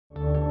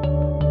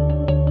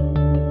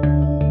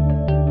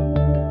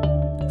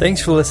Thanks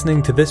for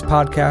listening to this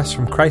podcast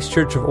from Christ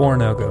Church of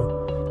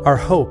Oronogo. Our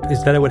hope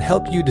is that it would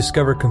help you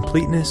discover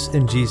completeness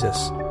in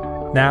Jesus.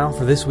 Now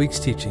for this week's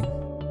teaching.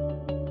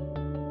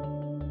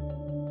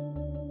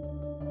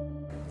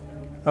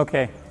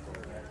 Okay,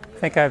 I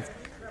think I've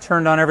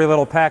turned on every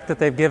little pack that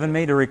they've given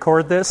me to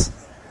record this.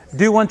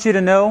 Do want you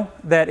to know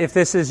that if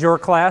this is your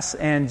class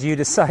and you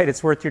decide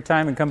it's worth your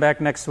time and come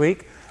back next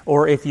week,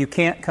 or if you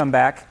can't come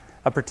back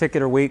a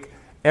particular week,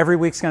 every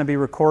week's going to be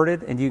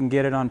recorded and you can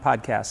get it on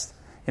podcast.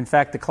 In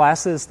fact, the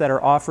classes that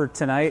are offered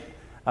tonight,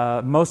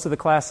 most of the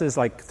classes,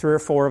 like 3 or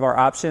 4 of our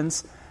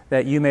options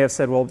that you may have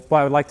said, well,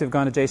 I would like to have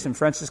gone to Jason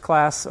French's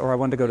class, or I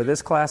wanted to go to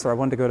this class, or I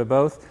wanted to go to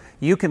both.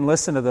 You can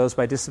listen to those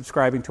by just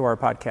subscribing to our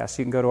podcast.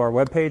 You can go to our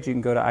webpage, you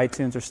can go to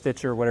iTunes or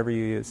Stitcher, or whatever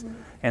you use.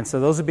 And so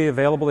those will be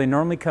available. They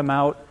normally come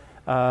out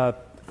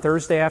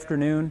Thursday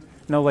afternoon,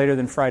 no later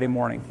than Friday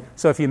morning.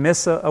 So if you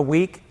miss a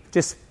week,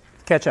 just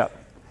catch up.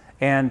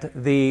 And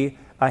the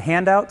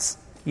handouts,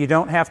 you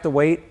don't have to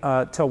wait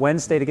till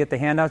Wednesday to get the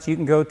handouts. You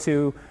can go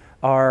to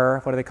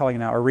our, what are they calling it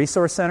now, our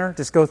resource center.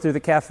 Just go through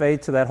the cafe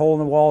to that hole in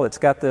the wall. It's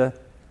got the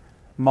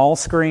mall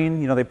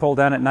screen, they pull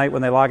down at night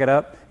when they log it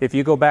up. If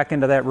you go back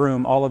into that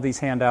room, all of these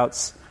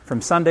handouts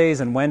from Sundays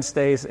and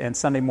Wednesdays and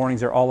Sunday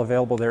mornings are all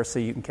available there so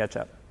you can catch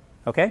up.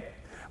 Okay?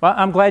 Well,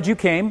 I'm glad you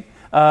came.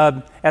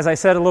 As I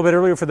said a little bit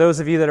earlier, for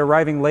those of you that are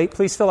arriving late,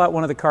 please fill out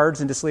one of the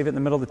cards and just leave it in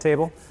the middle of the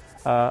table.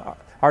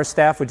 Our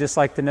staff would just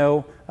like to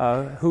know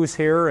who's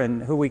here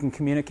and who we can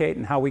communicate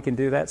and how we can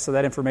do that, so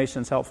that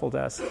information is helpful to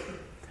us.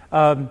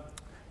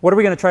 What are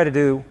we going to try to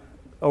do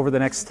over the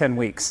next 10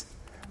 weeks?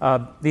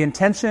 The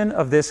intention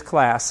of this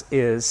class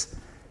is,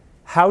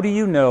 how do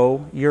you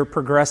know you're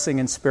progressing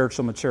in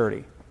spiritual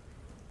maturity?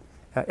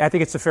 I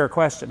think it's a fair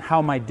question. How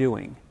am I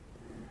doing?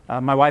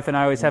 My wife and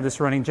I always have this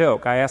running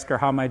joke. I ask her,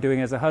 how am I doing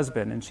as a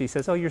husband? And she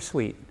says, oh, you're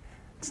sweet.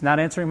 It's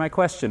not answering my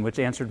question, which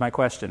answered my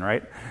question,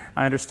 right?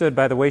 I understood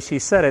by the way she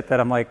said it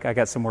that I'm like, I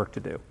got some work to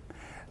do.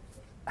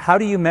 How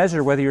do you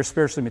measure whether you're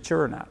spiritually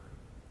mature or not?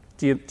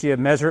 Do you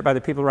measure it by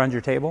the people around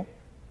your table?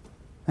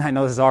 I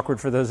know this is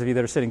awkward for those of you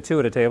that are sitting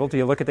 2 at a table. Do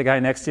you look at the guy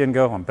next to you and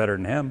go, I'm better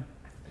than him?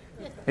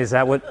 Is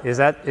that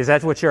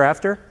what you're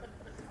after?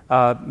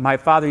 My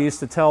father used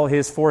to tell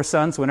his 4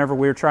 sons whenever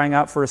we were trying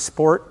out for a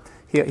sport,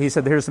 he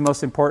said, here's the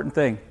most important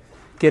thing.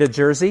 Get a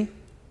jersey,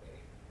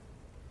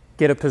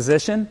 get a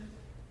position,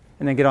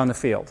 and then get on the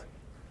field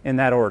in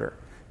that order.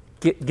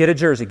 Get a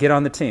jersey, get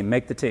on the team,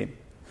 make the team.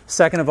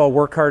 Second of all,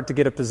 work hard to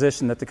get a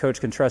position that the coach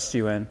can trust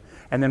you in,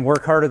 and then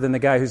work harder than the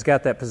guy who's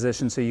got that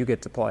position so you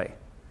get to play.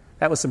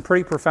 That was some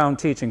pretty profound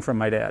teaching from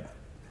my dad.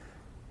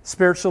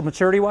 Spiritual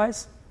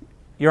maturity-wise,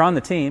 you're on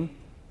the team.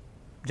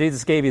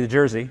 Jesus gave you the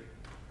jersey.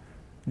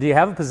 Do you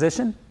have a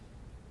position?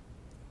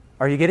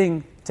 Are you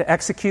getting to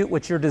execute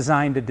what you're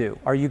designed to do?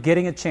 Are you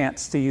getting a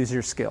chance to use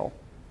your skill?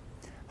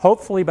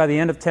 Hopefully by the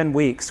end of 10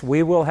 weeks,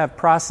 we will have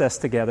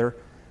processed together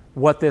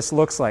what this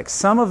looks like.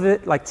 Some of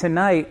it, like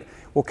tonight,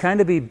 will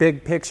kind of be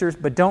big pictures,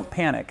 but don't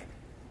panic.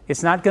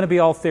 It's not going to be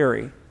all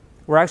theory.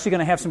 We're actually going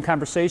to have some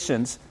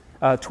conversations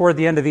toward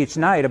the end of each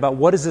night about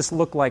what does this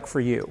look like for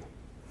you.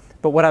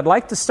 But what I'd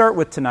like to start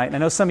with tonight, and I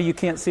know some of you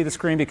can't see the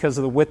screen because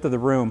of the width of the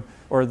room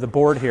or the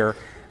board here,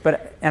 and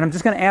I'm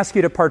just going to ask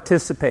you to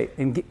participate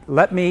and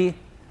let me,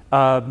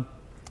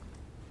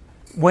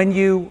 when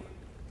you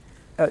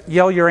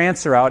yell your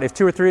answer out, if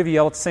 2 or 3 of you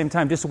yell at the same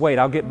time, just wait,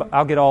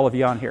 I'll get all of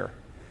you on here.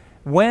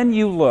 When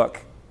you look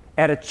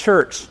at a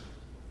church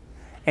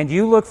and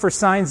you look for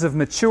signs of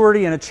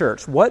maturity in a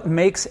church, what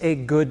makes a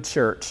good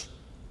church?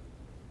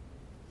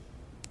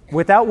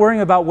 Without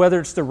worrying about whether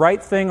it's the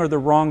right thing or the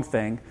wrong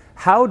thing,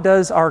 how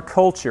does our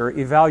culture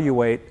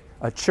evaluate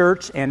a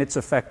church and its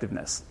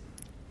effectiveness?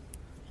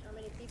 How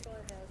many people are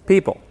there?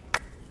 People.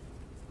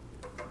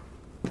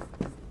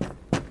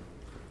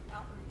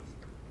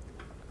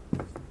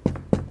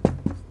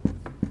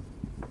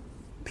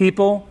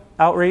 People,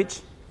 outreach,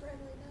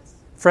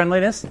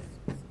 friendliness.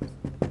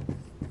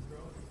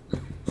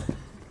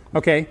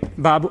 Okay,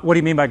 Bob, what do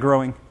you mean by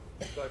growing?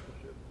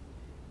 Discipleship.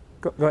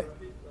 Go ahead. More and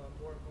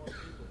more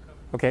people come.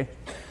 Okay,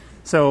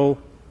 so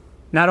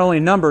not only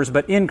numbers,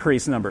 but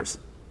increased numbers.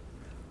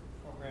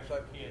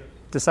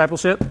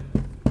 Discipleship.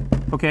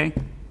 Okay,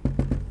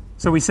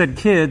 so we said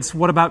kids.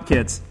 What about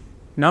kids?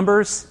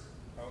 Numbers?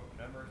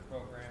 Numbers,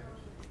 programs.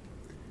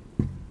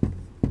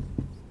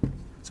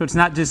 So it's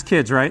not just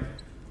kids, right?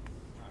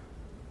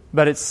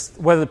 But it's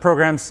whether the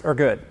programs are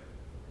good.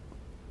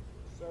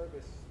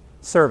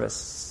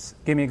 Service.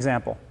 Give me an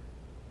example.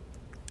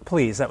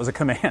 Please, that was a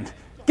command.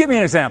 Give me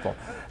an example.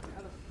 How does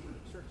the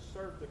church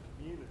serve the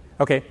community?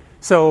 Okay,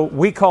 so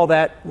we call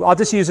that, I'll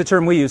just use the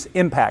term we use,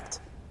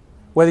 impact.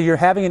 Whether you're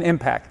having an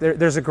impact.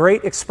 There's a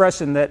great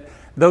expression that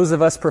those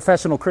of us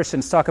professional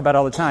Christians talk about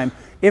all the time.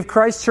 If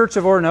Christ Church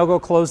of Oronogo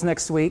closed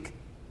next week,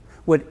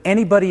 would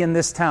anybody in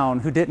this town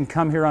who didn't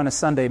come here on a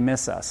Sunday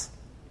miss us?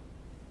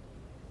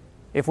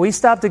 If we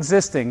stopped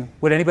existing,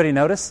 would anybody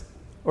notice?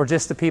 Or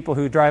just the people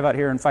who drive out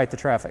here and fight the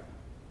traffic?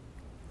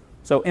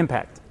 So,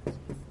 impact.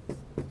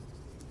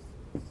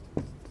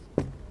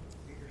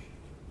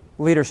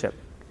 Leadership.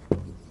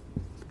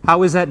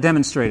 How is that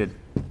demonstrated?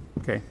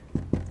 Okay.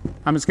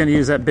 I'm just going to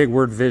use that big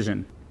word,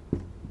 vision.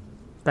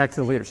 Back to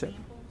the leadership.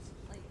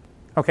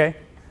 Okay.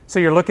 So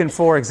you're looking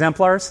for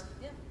exemplars?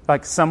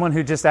 Like someone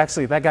who just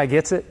actually, that guy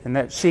gets it and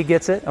that she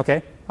gets it?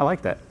 Okay. I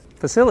like that.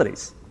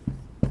 Facilities.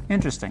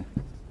 Interesting.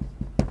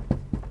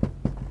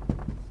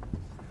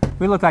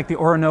 We look like the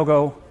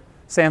Orinoco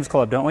Sam's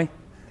Club, don't we?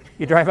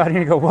 You drive out here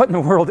and you go, what in the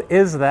world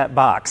is that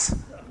box?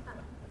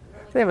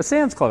 They have a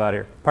Sam's Club out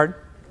here. Pardon?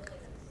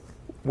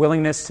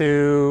 Willingness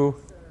to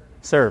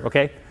serve,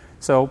 okay?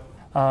 So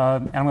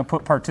I'm going to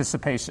put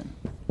participation.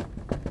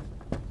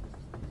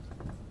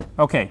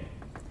 Okay.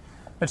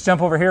 Let's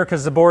jump over here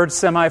because the board's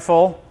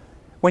semi-full.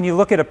 When you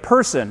look at a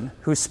person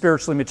who's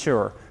spiritually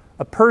mature,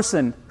 a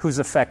person who's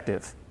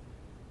effective,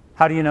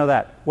 how do you know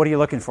that? What are you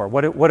looking for?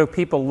 What do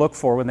people look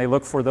for when they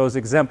look for those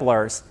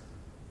exemplars?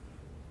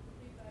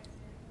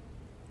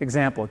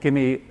 Example. Give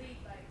me...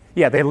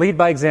 Yeah, they lead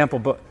by example,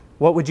 but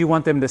what would you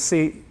want them to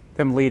see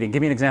them leading?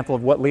 Give me an example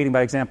of what leading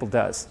by example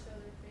does.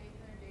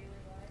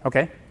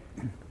 Okay.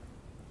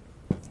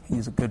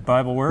 Use a good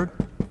Bible word.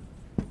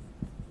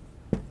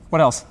 What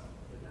else?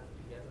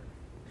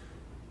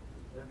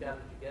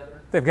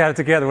 They've got it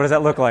together. What does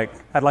that look like?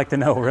 I'd like to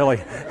know, really.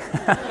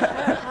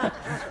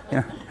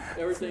 Yeah.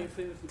 Everything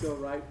seems to go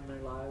right in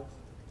their lives.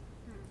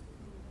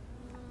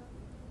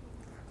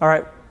 All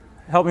right.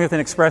 Help me with an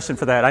expression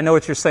for that. I know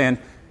what you're saying.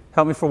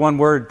 Help me for one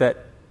word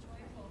that...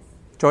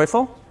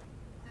 Joyful?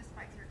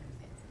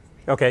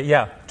 Okay,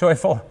 yeah.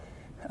 Joyful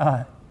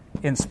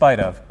in spite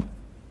of.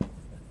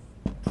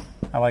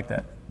 I like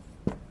that.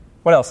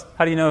 What else?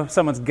 How do you know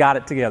someone's got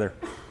it together?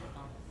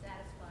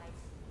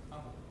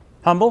 Satisfied.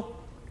 Humble?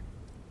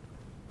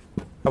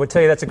 I would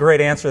tell you that's a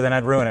great answer, then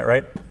I'd ruin it,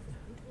 right?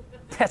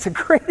 That's a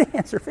great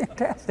answer.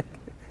 Fantastic.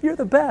 You're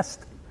the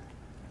best.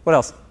 What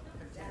else?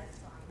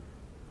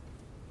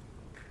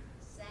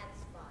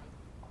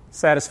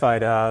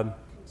 Satisfied.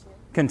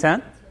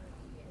 Content?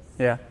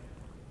 Yeah.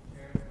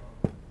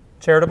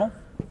 Charitable?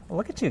 Well,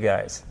 look at you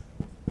guys.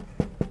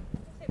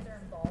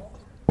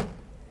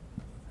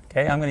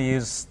 Okay, I'm going to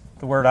use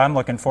the word I'm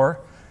looking for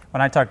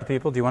when I talk to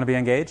people. Do you want to be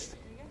engaged?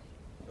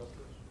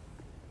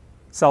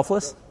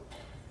 Selfless?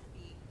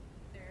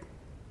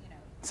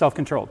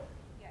 Self-controlled?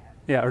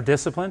 Yeah, or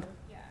disciplined?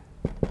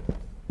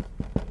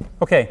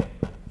 Okay,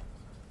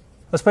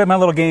 let's play my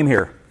little game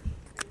here.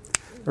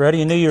 Ready?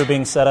 You knew you were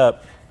being set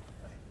up.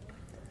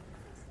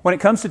 When it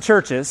comes to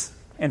churches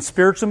and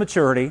spiritual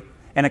maturity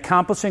and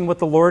accomplishing what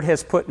the Lord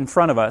has put in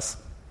front of us,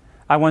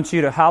 I want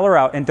you to holler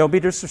out, and don't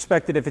be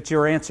disrespected if it's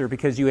your answer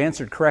because you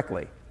answered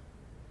correctly.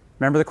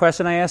 Remember the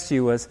question I asked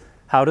you was,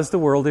 how does the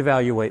world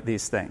evaluate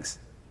these things?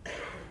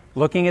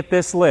 Looking at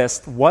this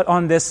list, what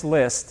on this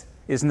list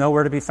is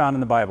nowhere to be found in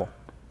the Bible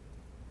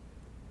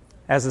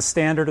as a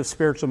standard of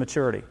spiritual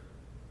maturity?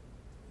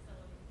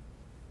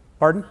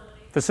 Pardon?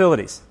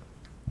 Facilities.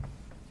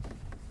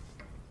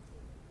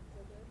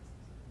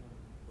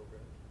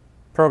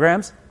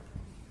 Programs?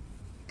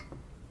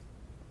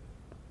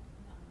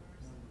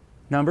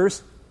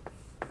 Numbers?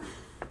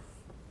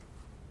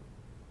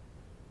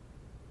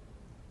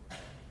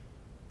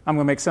 I'm going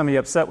to make some of you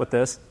upset with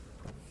this.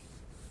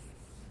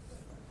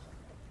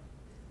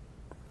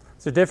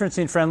 There's a difference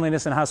between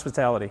friendliness and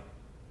hospitality.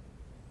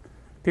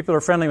 People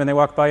are friendly when they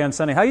walk by you on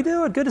Sunday. How you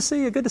doing? Good to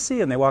see you. Good to see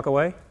you. And they walk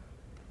away.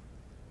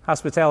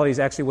 Hospitality is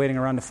actually waiting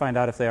around to find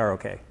out if they are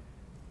okay.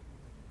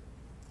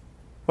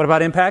 What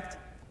about impact?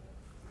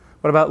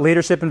 What about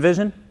leadership and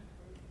vision?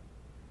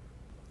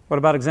 What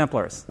about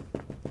exemplars?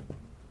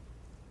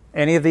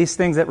 Any of these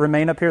things that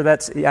remain up here,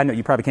 I know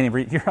you probably can't even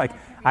read. You're like,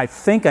 I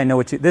think I know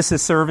what this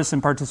is service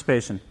and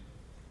participation.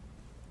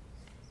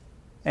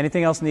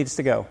 Anything else needs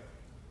to go?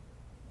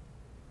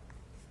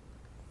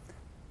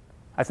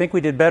 I think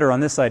we did better on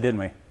this side, didn't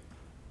we?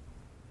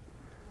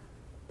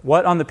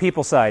 What on the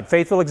people side?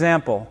 Faithful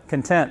example,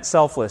 content,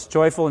 selfless,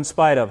 joyful in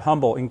spite of,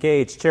 humble,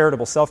 engaged,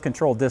 charitable,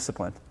 self-controlled,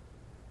 disciplined.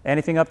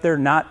 Anything up there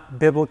not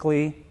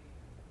biblically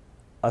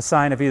a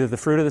sign of either the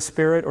fruit of the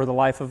Spirit or the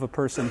life of a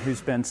person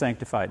who's been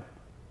sanctified?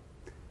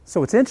 So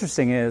what's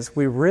interesting is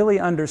we really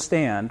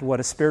understand what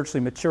a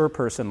spiritually mature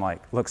person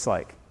looks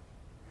like.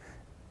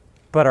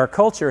 But our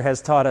culture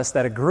has taught us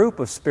that a group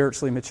of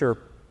spiritually mature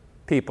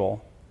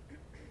people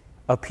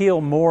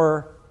appeal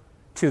more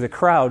to the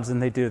crowds than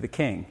they do the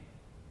king.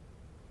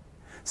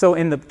 So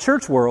in the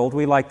church world,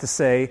 we like to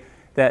say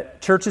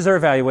that churches are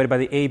evaluated by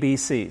the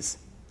ABCs: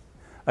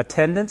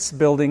 attendance,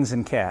 buildings,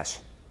 and cash.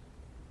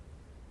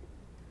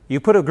 You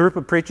put a group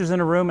of preachers in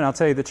a room, and I'll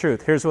tell you the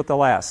truth. Here's what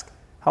they'll ask.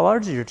 How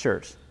large is your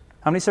church?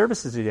 How many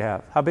services do you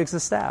have? How big's the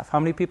staff? How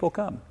many people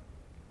come?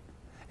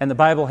 And the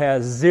Bible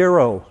has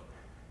zero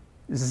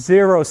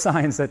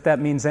signs that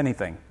means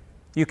anything.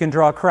 You can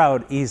draw a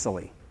crowd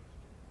easily.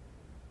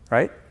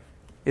 Right?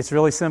 It's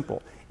really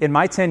simple. In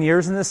my 10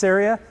 years in this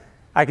area,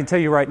 I can tell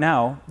you right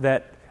now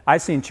that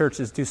I've seen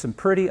churches do some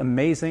pretty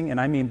amazing, and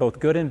I mean both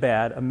good and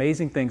bad,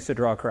 amazing things to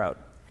draw a crowd.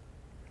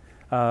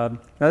 Now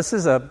this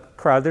is a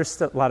crowd. There's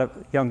a lot of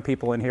young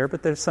people in here,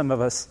 but there's some of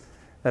us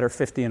that are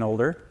 50 and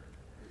older.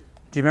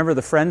 Do you remember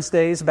the Friends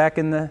days back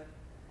in the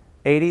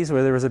 80s,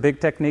 where there was a big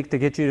technique to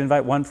get you to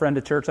invite one friend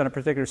to church on a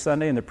particular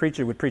Sunday, and the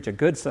preacher would preach a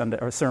good Sunday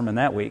or sermon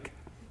that week,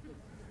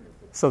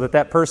 so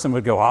that person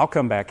would go, I'll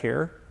come back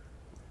here.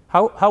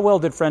 How well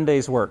did Friend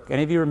Days work?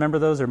 Any of you remember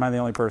those, or am I the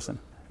only person?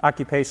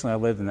 Occupationally, I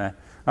lived in that.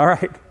 All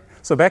right.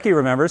 So Becky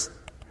remembers.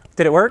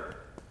 Did it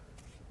work?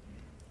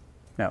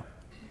 No.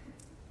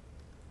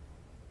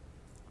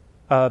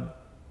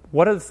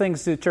 What other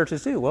things do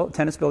churches do? Well,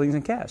 tennis buildings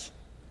and cash.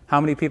 How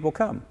many people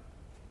come?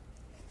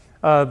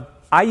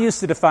 I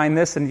used to define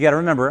this, and you got to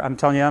remember, I'm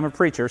telling you I'm a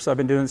preacher, so I've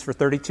been doing this for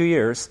 32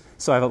 years,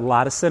 so I have a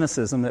lot of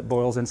cynicism that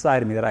boils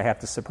inside of me that I have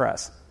to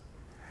suppress.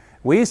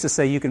 We used to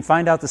say you can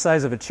find out the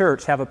size of a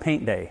church, have a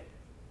paint day.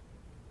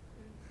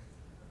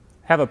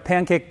 Have a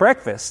pancake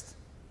breakfast,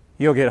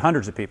 you'll get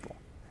hundreds of people.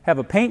 Have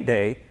a paint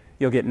day,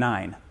 you'll get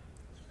 9.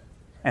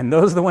 And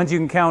those are the ones you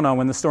can count on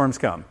when the storms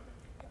come.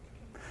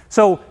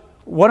 So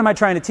what am I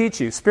trying to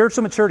teach you?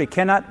 Spiritual maturity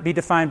cannot be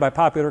defined by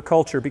popular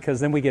culture, because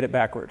then we get it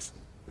backwards.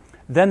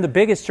 Then the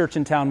biggest church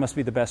in town must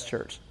be the best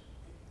church.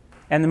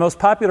 And the most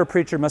popular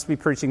preacher must be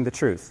preaching the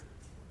truth.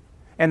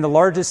 And the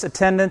largest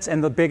attendance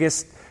and the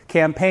biggest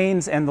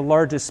campaigns and the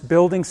largest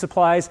building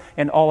supplies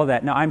and all of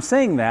that. Now, I'm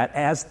saying that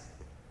as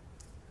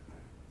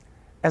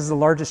the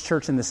largest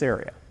church in this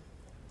area.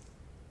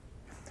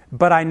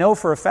 But I know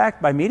for a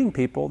fact by meeting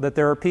people that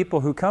there are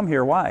people who come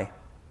here. Why?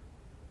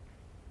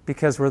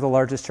 Because we're the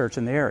largest church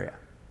in the area.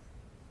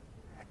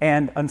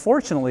 And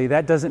unfortunately,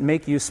 that doesn't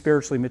make you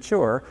spiritually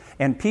mature.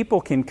 And people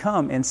can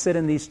come and sit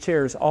in these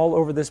chairs all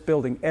over this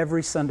building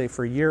every Sunday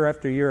for year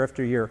after year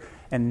after year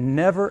and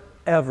never,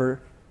 ever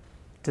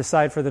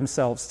decide for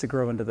themselves to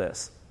grow into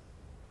this.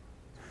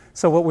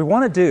 So what we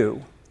want to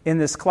do in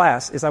this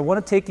class is I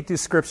want to take you through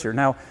Scripture.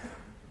 Now,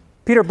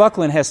 Peter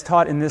Buckland has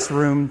taught in this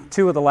room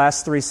 2 of the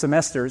last 3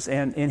 semesters,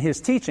 and in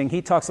his teaching,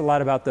 he talks a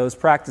lot about those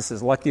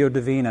practices, Lectio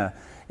Divina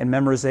and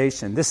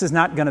memorization. This is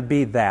not going to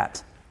be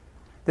that.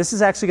 This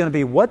is actually going to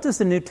be, what does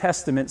the New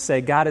Testament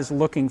say God is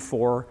looking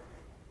for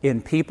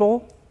in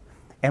people?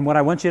 And what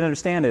I want you to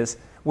understand is,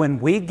 when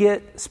we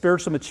get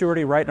spiritual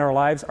maturity right in our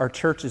lives, our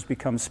churches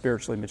become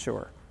spiritually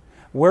mature.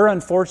 We're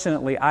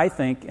unfortunately, I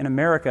think, in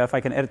America, if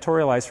I can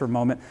editorialize for a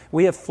moment,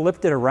 we have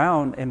flipped it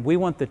around, and we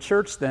want the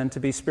church then to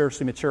be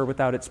spiritually mature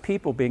without its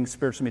people being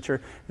spiritually mature.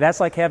 That's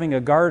like having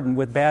a garden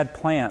with bad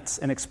plants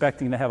and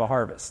expecting to have a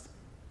harvest.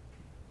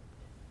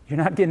 You're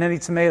not getting any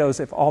tomatoes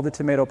if all the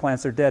tomato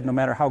plants are dead, no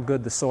matter how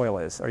good the soil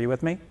is. Are you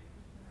with me?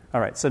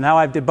 All right, so now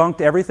I've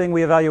debunked everything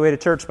we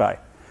evaluated church by.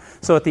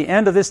 So at the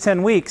end of this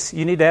 10 weeks,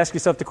 you need to ask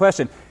yourself the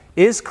question,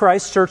 is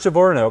Christ Church of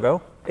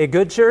Oronogo a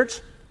good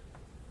church?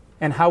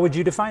 And how would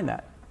you define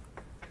that?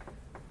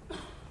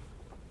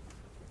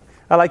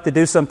 I like to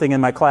do something in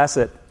my class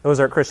at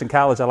Ozark Christian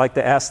College. I like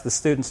to ask the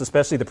students,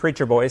 especially the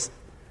preacher boys,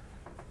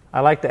 I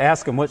like to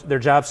ask them what their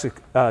job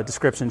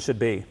description should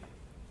be.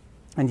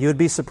 And you would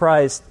be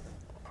surprised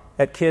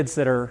at kids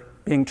that are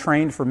being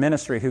trained for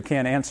ministry who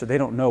can't answer. They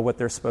don't know what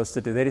they're supposed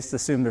to do. They just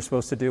assume they're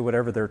supposed to do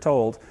whatever they're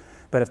told.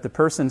 But if the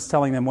person's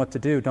telling them what to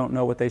do don't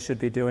know what they should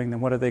be doing, then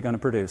what are they going to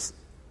produce?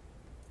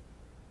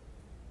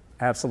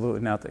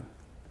 Absolutely nothing.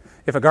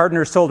 If a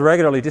gardener is told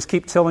regularly, just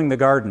keep tilling the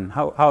garden,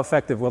 how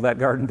effective will that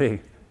garden be?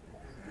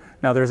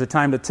 Now, there's a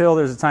time to till,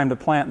 there's a time to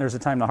plant, and there's a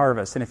time to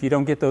harvest. And if you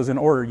don't get those in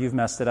order, you've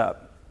messed it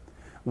up.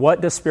 What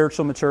does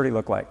spiritual maturity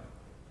look like?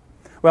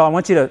 Well, I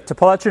want you to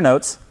pull out your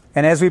notes.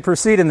 And as we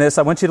proceed in this,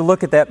 I want you to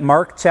look at that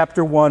Mark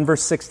chapter 1,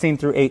 verse 16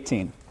 through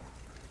 18.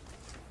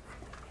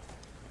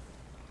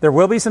 There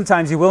will be some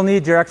times you will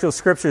need your actual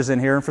scriptures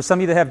in here. And for some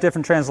of you that have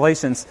different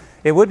translations,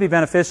 it would be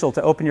beneficial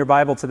to open your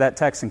Bible to that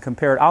text and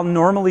compare it. I'll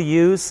normally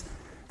use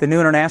the New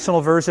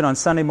International Version on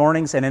Sunday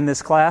mornings and in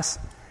this class.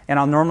 And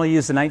I'll normally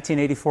use the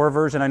 1984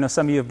 version. I know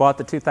some of you have bought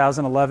the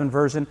 2011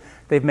 version.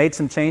 They've made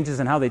some changes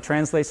in how they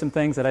translate some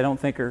things that I don't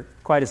think are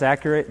quite as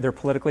accurate. They're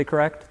politically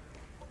correct.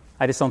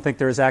 I just don't think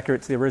they're as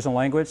accurate to the original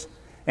language.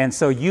 And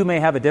so you may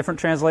have a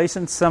different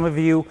translation. Some of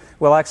you,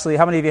 well, actually,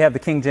 how many of you have the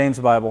King James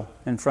Bible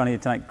in front of you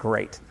tonight?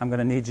 Great. I'm going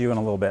to need you in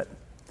a little bit.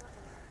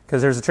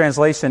 Because there's a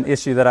translation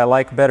issue that I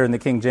like better in the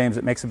King James.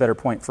 It makes a better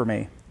point for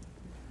me.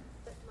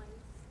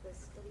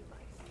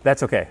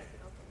 That's okay.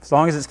 As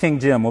long as it's King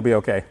Jim, we'll be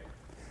okay.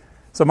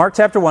 So Mark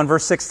chapter 1,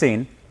 verse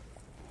 16.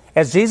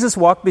 As Jesus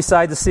walked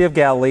beside the Sea of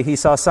Galilee, he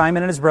saw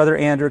Simon and his brother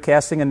Andrew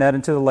casting a net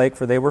into the lake,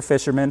 for they were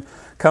fishermen.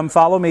 Come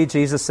follow me,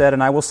 Jesus said,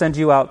 and I will send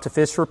you out to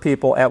fish for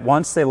people. At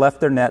once they left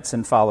their nets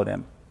and followed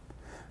him.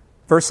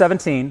 Verse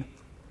 17,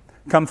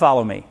 come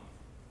follow me.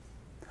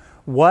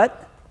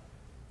 What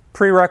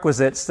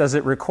prerequisites does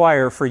it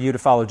require for you to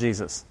follow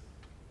Jesus?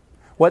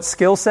 What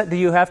skill set do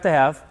you have to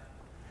have?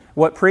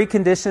 What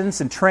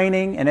preconditions and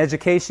training and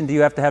education do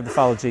you have to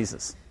follow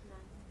Jesus?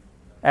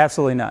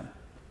 Absolutely none.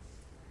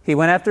 He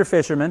went after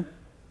fishermen.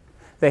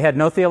 They had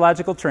no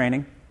theological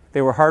training.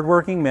 They were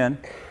hardworking men,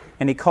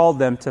 and he called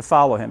them to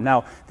follow him.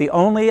 Now, it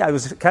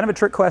was kind of a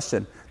trick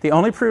question. The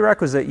only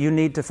prerequisite you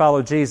need to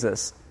follow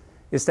Jesus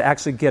is to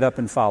actually get up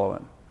and follow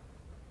him.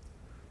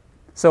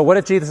 So what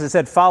if Jesus had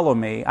said, follow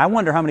me? I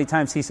wonder how many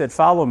times he said,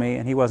 follow me,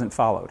 and he wasn't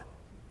followed.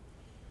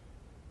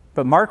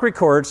 But Mark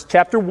records,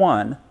 chapter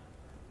 1,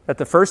 That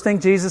the first thing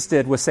Jesus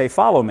did was say,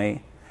 follow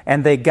me.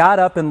 And they got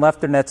up and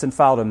left their nets and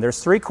followed him.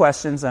 There's 3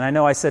 questions, and I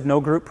know I said no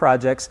group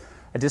projects.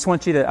 I just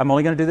want you to, I'm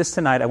only going to do this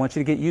tonight. I want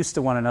you to get used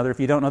to one another. If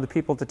you don't know the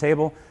people at the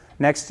table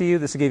next to you,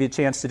 this will give you a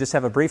chance to just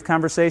have a brief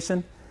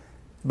conversation.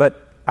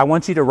 But I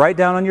want you to write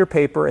down on your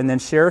paper and then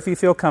share if you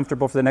feel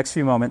comfortable for the next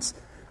few moments.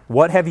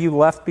 What have you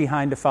left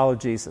behind to follow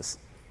Jesus?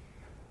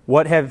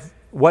 What have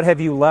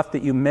you left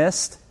that you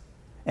missed?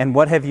 And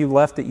what have you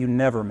left that you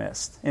never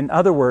missed? In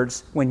other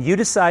words, when you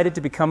decided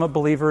to become a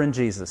believer in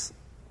Jesus,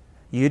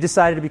 you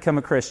decided to become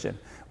a Christian,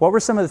 what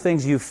were some of the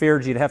things you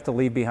feared you'd have to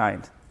leave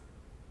behind?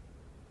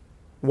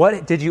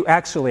 What did you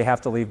actually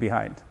have to leave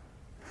behind?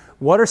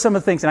 What are some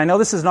of the things, and I know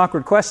this is an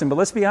awkward question, but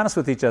let's be honest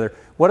with each other.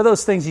 What are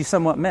those things you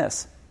somewhat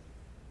miss?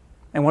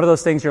 And what are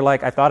those things you're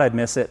like, I thought I'd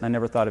miss it, and I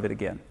never thought of it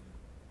again?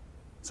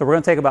 So we're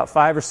going to take about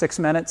 5 or 6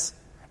 minutes,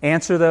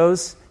 answer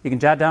those. You can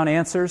jot down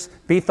answers.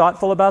 Be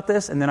thoughtful about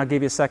this, and then I'll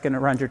give you a second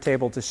around your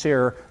table to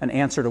share an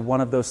answer to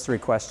one of those 3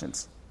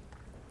 questions.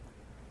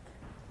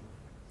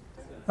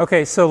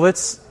 Okay, so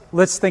let's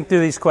think through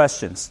these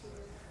questions.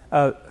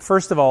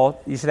 First of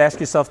all, you should ask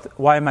yourself,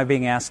 why am I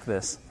being asked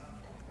this?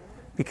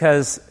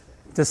 Because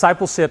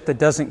discipleship that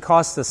doesn't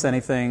cost us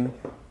anything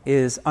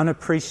is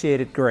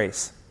unappreciated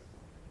grace.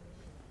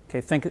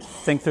 Okay,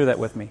 think through that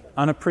with me.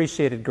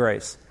 Unappreciated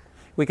grace.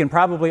 We can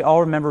probably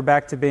all remember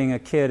back to being a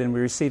kid and we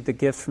received a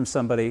gift from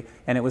somebody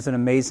and it was an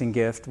amazing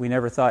gift. We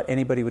never thought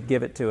anybody would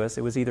give it to us.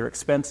 It was either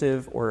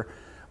expensive or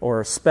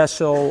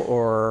special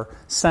or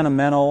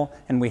sentimental,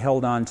 and we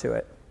held on to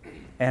it.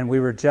 And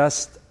we were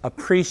just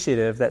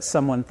appreciative that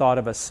someone thought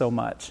of us so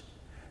much.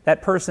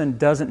 That person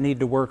doesn't need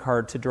to work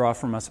hard to draw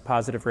from us a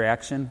positive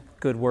reaction,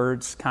 good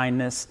words,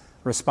 kindness,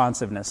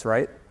 responsiveness,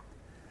 right?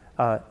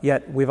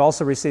 Yet we've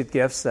also received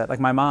gifts that, like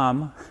my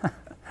mom,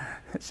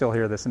 she'll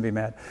hear this and be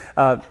mad.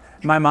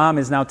 My mom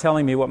is now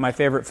telling me what my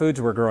favorite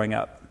foods were growing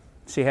up.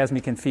 She has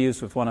me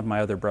confused with one of my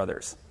other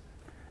brothers.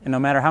 And no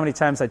matter how many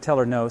times I tell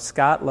her, no,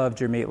 Scott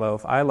loved your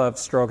meatloaf, I loved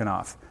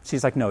stroganoff.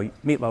 She's like, no,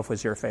 meatloaf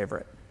was your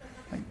favorite.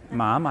 Like,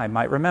 Mom, I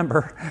might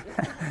remember.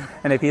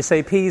 And if you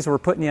say peas, we're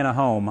putting you in a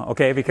home,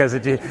 okay, because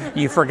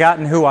you've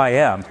forgotten who I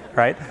am,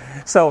 right?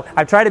 So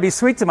I try to be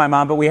sweet to my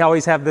mom, but we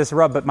always have this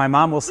rub. But my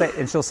mom will say,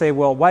 and she'll say,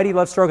 well, why do you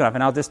love stroganoff?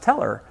 And I'll just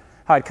tell her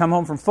how I'd come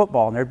home from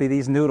football, and there'd be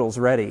these noodles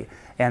ready,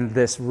 and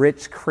this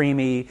rich,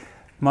 creamy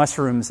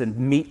mushrooms and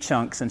meat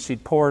chunks, and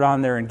she'd pour it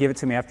on there and give it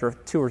to me after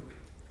 2 or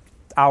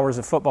hours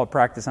of football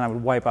practice, and I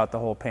would wipe out the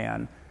whole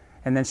pan.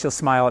 And then she'll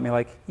smile at me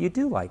like, you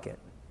do like it.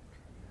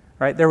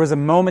 Right? There was a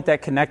moment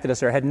that connected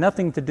us there. It had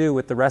nothing to do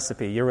with the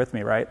recipe. You're with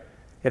me, right?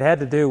 It had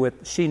to do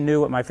with, she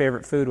knew what my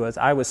favorite food was.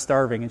 I was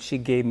starving, and she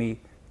gave me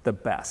the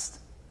best.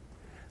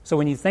 So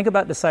when you think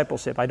about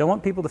discipleship, I don't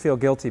want people to feel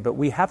guilty, but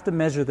we have to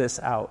measure this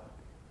out.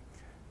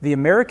 The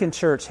American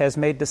church has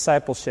made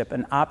discipleship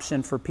an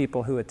option for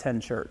people who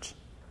attend church.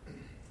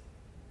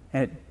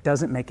 And it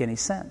doesn't make any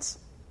sense.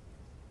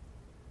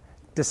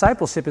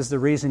 Discipleship is the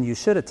reason you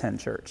should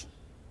attend church,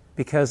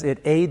 because it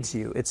aids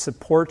you, it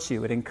supports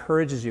you, it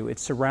encourages you, it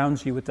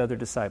surrounds you with other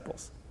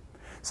disciples.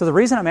 So the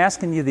reason I'm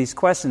asking you these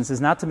questions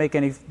is not to make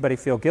anybody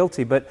feel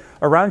guilty, but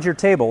around your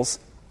tables,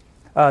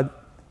 what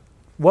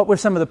were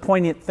some of the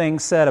poignant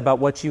things said about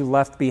what you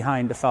left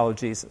behind to follow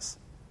Jesus?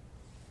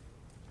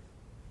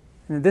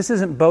 And this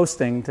isn't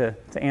boasting to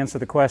answer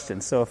the question,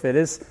 so if it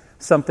is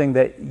something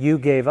that you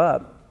gave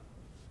up,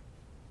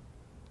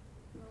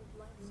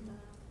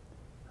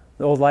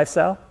 the old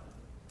lifestyle?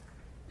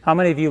 How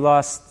many of you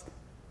lost,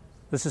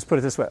 let's just put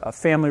it this way, a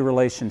family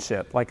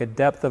relationship, like a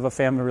depth of a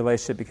family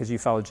relationship because you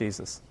followed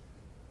Jesus?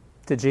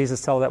 Did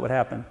Jesus tell that would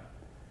happen?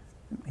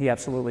 He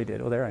absolutely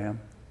did. Oh, there I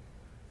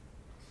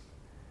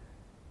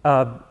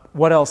am.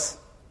 What else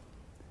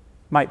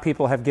might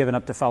people have given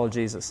up to follow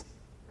Jesus?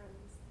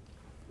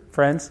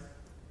 Friends?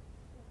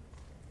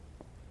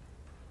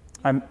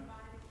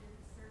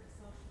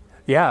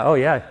 Yeah, oh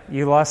yeah.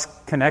 You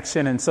lost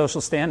connection and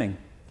social standing.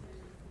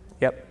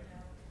 Yep.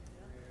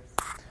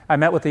 I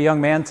met with a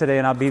young man today,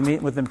 and I'll be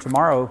meeting with him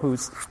tomorrow,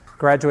 who's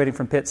graduating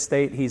from Pitt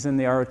State. He's in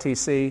the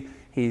ROTC.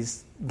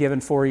 He's given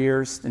 4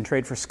 years in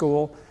trade for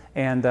school,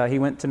 and he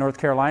went to North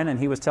Carolina, and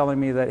he was telling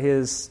me that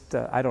his,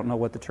 I don't know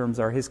what the terms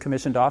are, his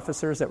commissioned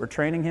officers that were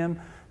training him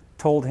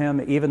told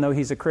him, even though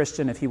he's a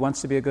Christian, if he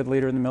wants to be a good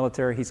leader in the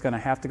military, he's going to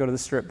have to go to the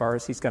strip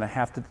bars, he's going to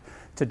have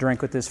to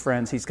drink with his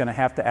friends, he's going to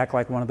have to act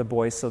like one of the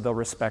boys so they'll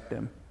respect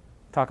him.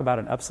 Talk about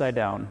an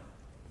upside-down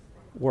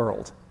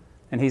world.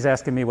 And he's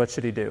asking me, what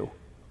should he do?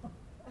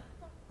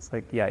 It's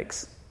like,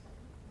 yikes.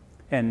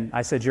 And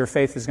I said, your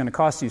faith is going to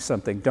cost you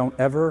something. Don't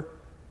ever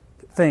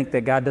think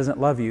that God doesn't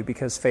love you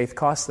because faith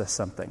costs us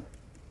something.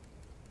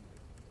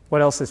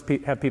 What else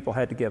have people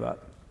had to give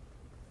up?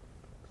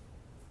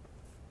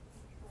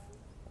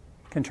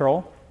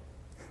 Control?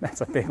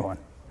 That's a big one.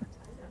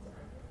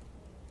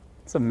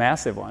 It's a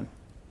massive one.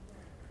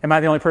 Am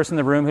I the only person in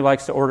the room who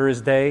likes to order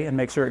his day and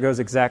make sure it goes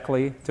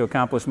exactly to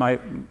accomplish my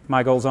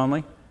goals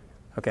only?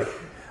 Okay.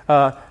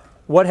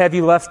 What have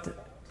you left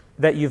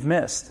that you've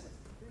missed?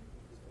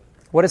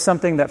 What is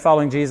something that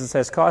following Jesus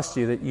has cost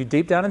you that you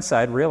deep down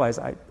inside realize,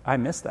 I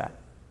missed that?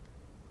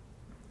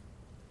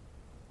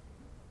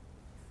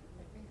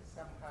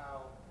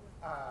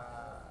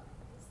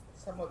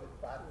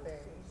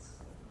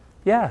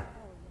 Yeah.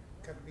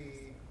 can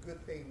be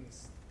good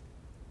things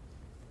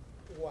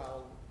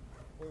while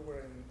we were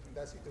in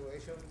that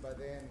situation, but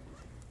then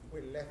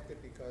we left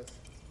it because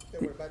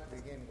they were bad to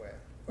begin with.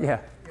 But, Yeah.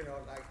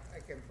 Like I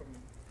came from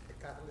the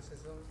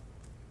Catholicism,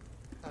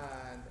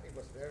 and it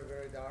was very,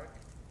 very dark,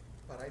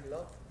 but I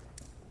loved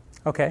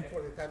it Okay.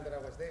 for the time that I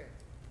was there.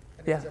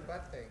 And Yeah. it was a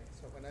bad thing.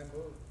 So when I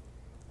moved,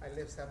 I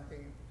left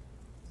something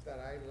that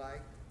I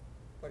liked,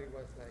 but it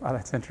was like... Oh,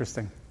 that's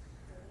interesting.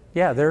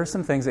 Yeah, there are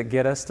some things that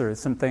get us. There are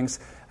some things,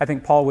 I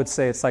think Paul would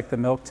say it's like the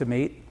milk to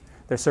meat.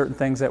 There's certain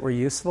things that were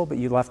useful, but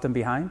you left them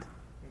behind.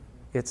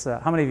 It's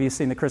how many of you have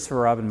seen the Christopher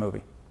Robin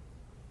movie?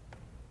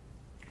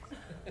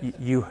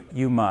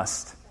 You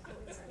must.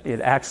 It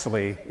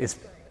actually is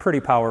pretty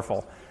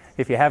powerful.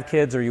 If you have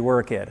kids or you were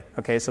a kid,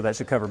 okay, so that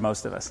should cover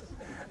most of us.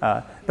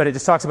 But it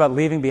just talks about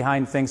leaving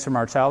behind things from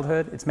our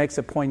childhood. It makes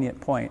a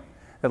poignant point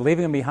that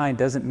leaving them behind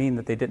doesn't mean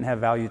that they didn't have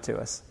value to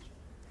us.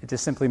 It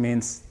just simply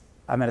means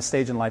I'm at a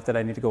stage in life that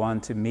I need to go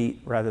on to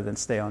meat rather than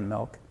stay on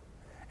milk.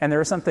 And there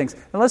are some things,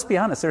 and let's be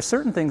honest, there are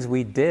certain things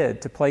we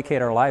did to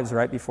placate our lives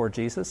right before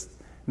Jesus,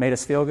 made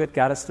us feel good,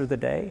 got us through the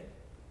day.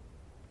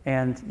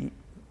 And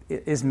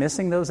is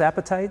missing those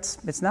appetites?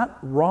 It's not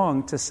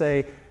wrong to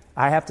say,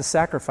 I have to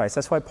sacrifice.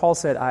 That's why Paul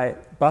said, I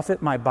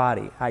buffet my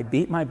body. I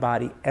beat my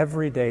body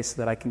every day so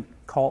that I can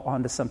call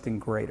on to something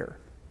greater.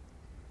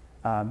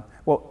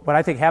 What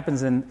I think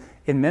happens in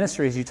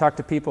ministry is you talk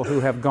to people who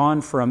have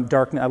gone from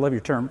darkness, I love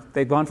your term,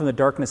 they've gone from the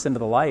darkness into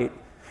the light,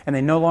 and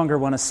they no longer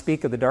want to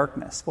speak of the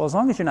darkness. Well, as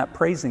long as you're not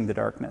praising the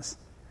darkness.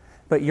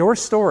 But your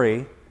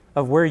story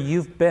of where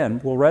you've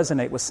been will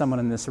resonate with someone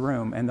in this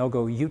room, and they'll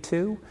go, you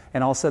too?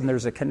 And all of a sudden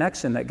there's a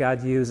connection that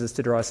God uses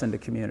to draw us into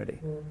community.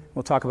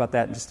 We'll talk about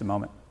that in just a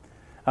moment.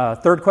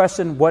 Third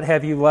question, what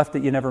have you left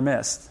that you never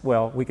missed?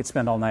 Well, we could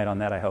spend all night on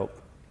that, I hope.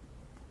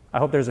 I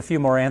hope there's a few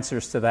more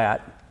answers to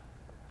that.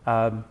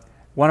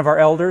 One of our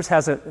elders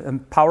has a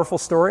powerful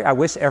story. I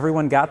wish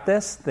everyone got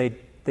this. They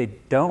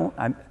don't.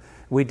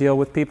 We deal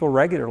with people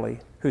regularly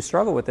who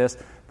struggle with this.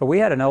 But we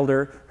had an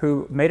elder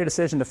who made a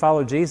decision to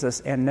follow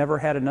Jesus and never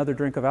had another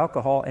drink of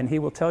alcohol. And he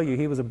will tell you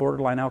he was a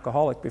borderline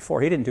alcoholic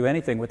before. He didn't do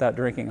anything without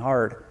drinking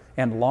hard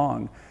and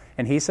long.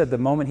 And he said the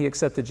moment he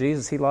accepted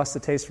Jesus, he lost the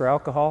taste for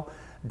alcohol,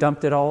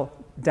 dumped it all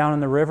down in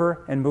the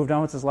river, and moved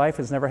on with his life,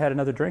 has never had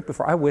another drink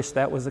before. I wish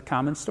that was a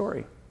common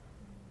story.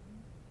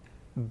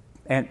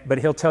 But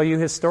he'll tell you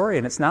his story,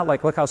 and it's not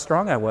like, look how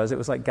strong I was. It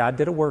was like, God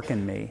did a work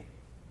in me.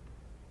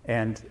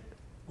 And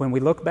when we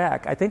look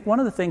back, I think one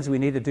of the things we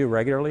need to do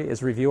regularly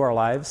is review our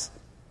lives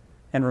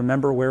and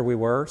remember where we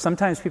were.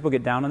 Sometimes people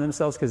get down on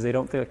themselves because they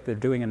don't feel like they're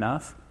doing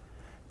enough.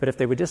 But if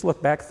they would just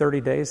look back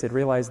 30 days, they'd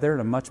realize they're in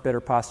a much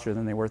better posture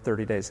than they were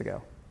 30 days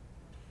ago.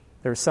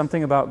 There's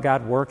something about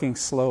God working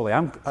slowly.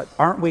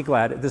 Aren't we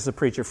glad, this is a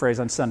preacher phrase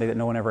on Sunday that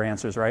no one ever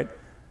answers, right?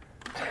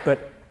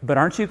 But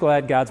aren't you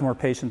glad God's more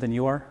patient than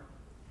you are?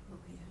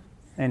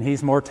 And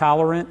He's more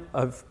tolerant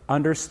of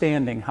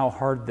understanding how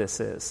hard this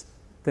is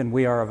than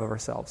we are of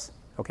ourselves.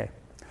 Okay.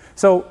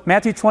 So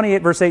Matthew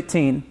 28, verse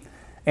 18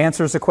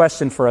 answers a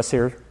question for us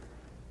here.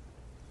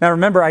 Now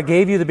remember, I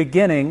gave you the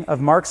beginning of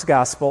Mark's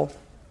gospel.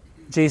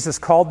 Jesus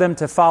called them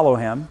to follow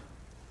Him.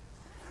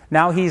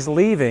 Now He's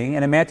leaving,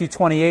 and in Matthew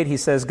 28 He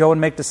says, go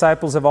and make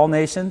disciples of all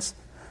nations,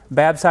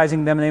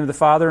 baptizing them in the name of the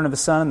Father and of the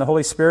Son and the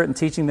Holy Spirit, and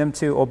teaching them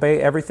to obey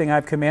everything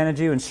I've commanded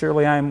you, and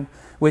surely I am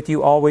with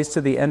you always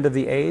to the end of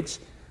the age.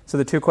 So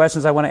the two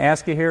questions I want to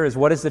ask you here is,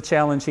 what is the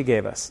challenge He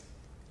gave us?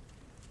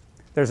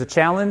 There's a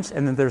challenge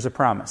and then there's a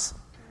promise.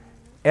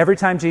 Every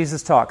time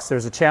Jesus talks,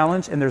 there's a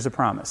challenge and there's a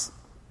promise.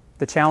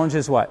 The challenge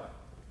is what?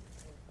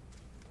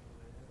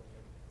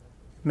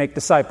 Make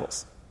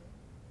disciples.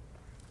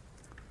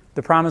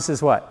 The promise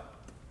is what?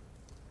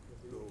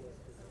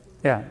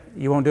 Yeah,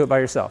 you won't do it by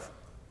yourself.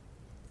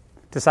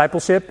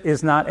 Discipleship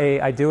is not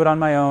I do it on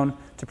my own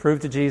to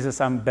prove to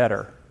Jesus I'm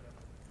better.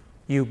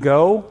 You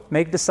go,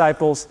 make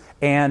disciples,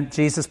 and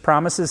Jesus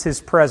promises His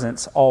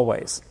presence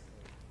always.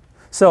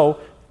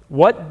 So,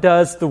 what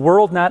does the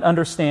world not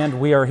understand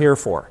we are here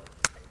for?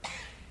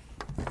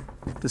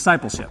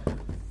 Discipleship.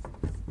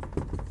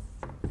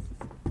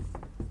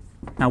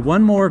 Now,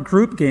 one more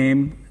group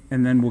game,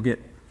 and then we'll get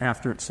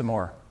after it some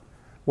more.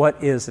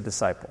 What is a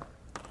disciple?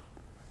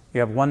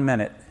 You have 1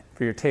 minute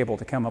for your table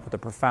to come up with a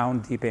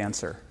profound, deep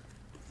answer.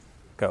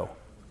 Go.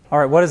 All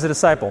right, what is a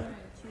disciple?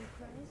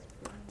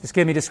 Just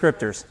give me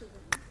descriptors.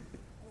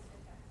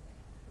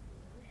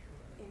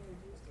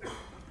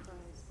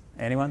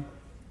 Anyone?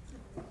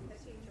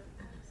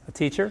 A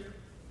teacher?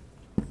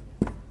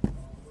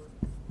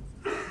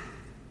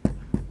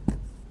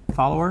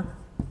 Follower?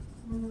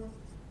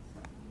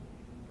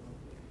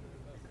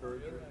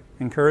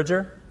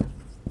 Encourager?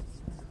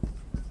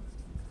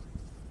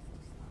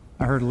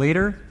 I heard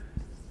leader.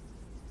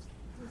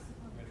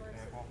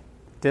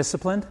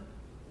 Disciplined.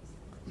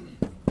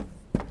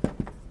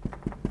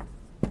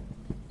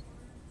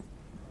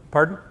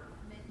 Pardon?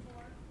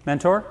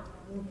 Mentor?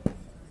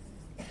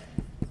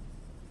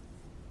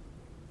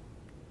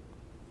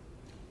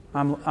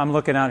 I'm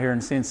looking out here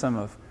and seeing some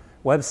of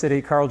Webb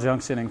City, Carl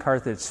Junction, and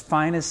Carthage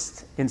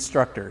finest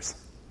instructors.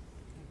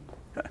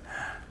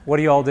 what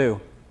do you all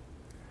do?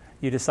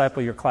 You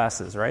disciple your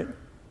classes, right?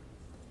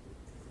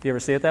 Do you ever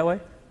see it that way?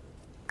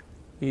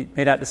 You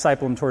may not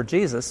disciple them toward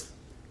Jesus.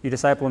 You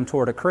disciple them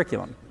toward a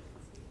curriculum.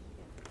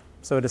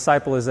 So a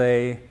disciple is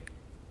a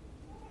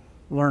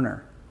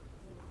learner.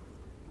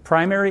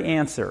 Primary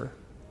answer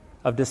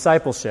of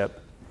discipleship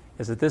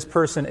is that this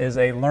person is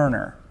a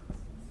learner.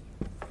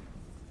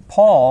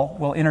 Paul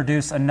will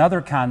introduce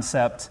another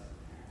concept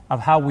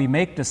of how we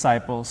make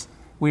disciples.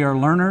 We are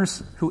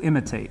learners who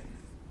imitate.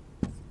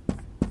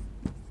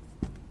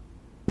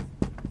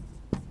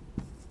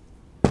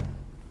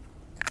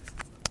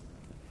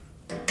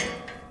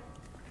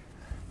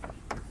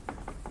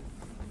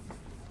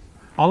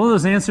 All of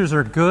those answers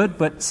are good,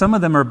 but some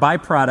of them are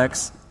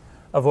byproducts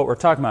of what we're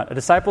talking about. A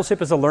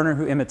discipleship is a learner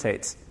who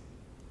imitates.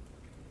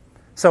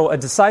 So a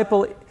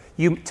disciple,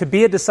 to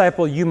be a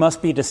disciple, you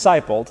must be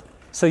discipled.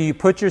 So you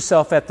put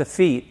yourself at the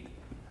feet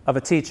of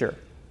a teacher.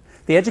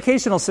 The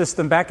educational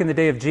system back in the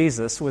day of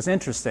Jesus was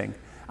interesting.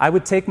 I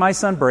would take my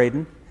son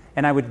Braden,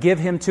 and I would give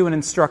him to an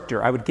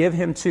instructor. I would give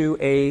him to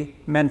a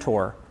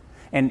mentor.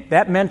 And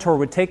that mentor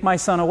would take my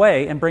son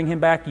away and bring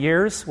him back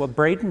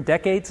Braden,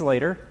 decades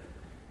later,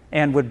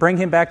 and would bring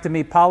him back to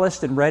me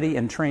polished and ready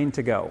and trained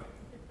to go.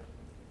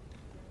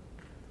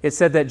 It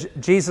said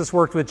that Jesus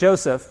worked with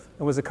Joseph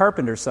and was a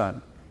carpenter's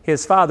son.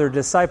 His father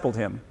discipled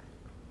him.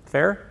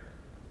 Fair?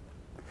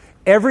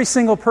 Every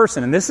single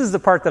person, and this is the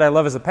part that I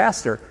love as a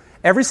pastor,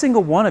 every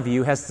single one of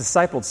you has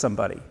discipled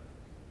somebody.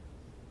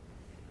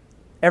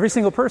 Every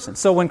single person.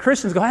 So when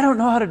Christians go, I don't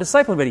know how to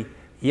disciple anybody,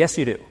 yes,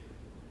 you do.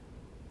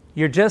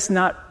 You're just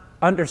not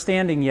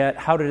understanding yet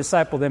how to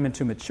disciple them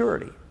into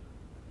maturity.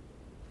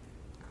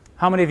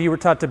 How many of you were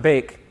taught to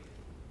bake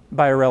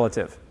by a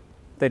relative?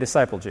 They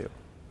discipled you.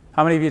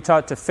 How many of you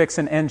taught to fix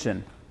an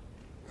engine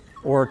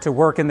or to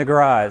work in the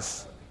garage?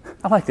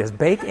 I like this.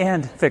 Bake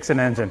and fix an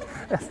engine.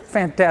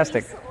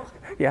 Fantastic.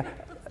 Yeah.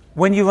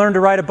 When you learned to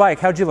ride a bike,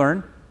 how'd you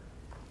learn?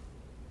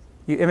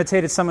 You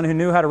imitated someone who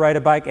knew how to ride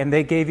a bike, and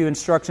they gave you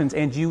instructions,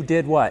 and you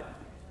did what?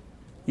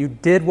 You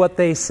did what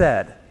they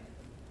said.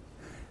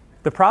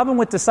 The problem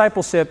with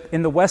discipleship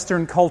in the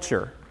Western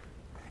culture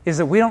is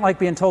that we don't like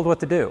being told what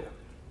to do.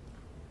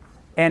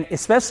 And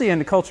especially in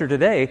the culture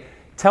today,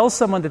 tell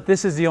someone that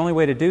this is the only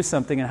way to do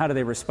something, and how do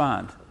they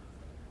respond?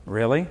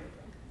 Really?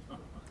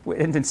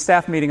 In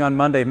staff meeting on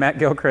Monday, Matt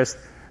Gilchrist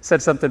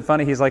said something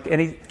funny. He's like,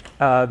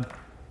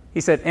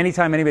 he said,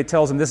 anytime anybody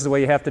tells him this is the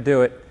way you have to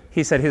do it,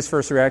 he said his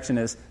first reaction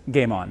is,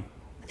 game on.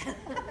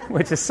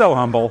 Which is so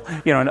humble,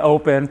 and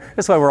open.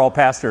 That's why we're all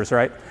pastors,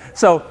 right?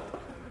 So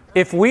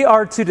if we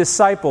are to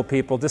disciple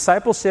people,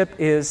 discipleship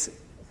is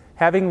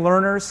having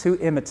learners who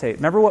imitate.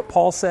 Remember what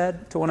Paul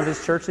said to one of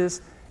his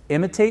churches?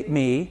 Imitate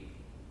me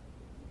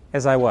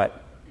as I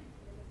what?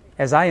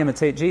 As I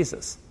imitate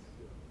Jesus.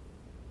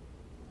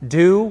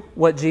 Do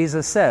what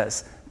Jesus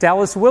says.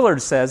 Dallas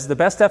Willard says the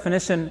best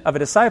definition of a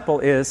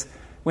disciple is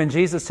when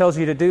Jesus tells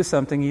you to do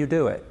something, you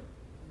do it.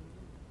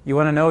 You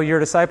want to know you're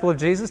a disciple of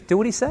Jesus? Do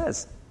what he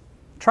says.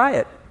 Try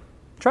it.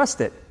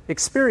 Trust it.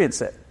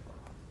 Experience it.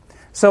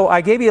 So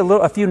I gave you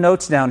a few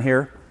notes down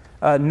here.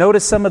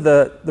 Notice some of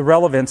the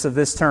relevance of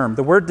this term.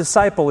 The word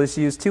disciple is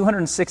used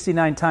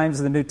 269 times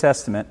in the New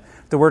Testament.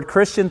 The word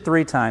Christian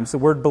 3 times. The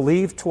word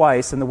believe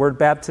twice. And the word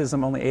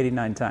baptism only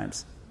 89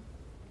 times.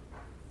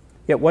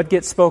 Yet what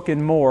gets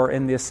spoken more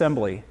in the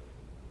assembly?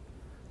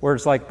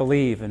 Words like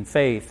believe and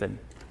faith.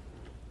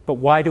 But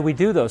why do we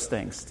do those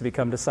things to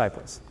become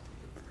disciples?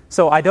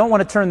 So I don't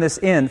want to turn this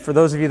in for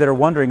those of you that are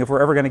wondering if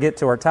we're ever going to get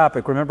to our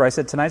topic. Remember, I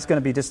said tonight's going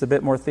to be just a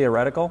bit more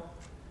theoretical.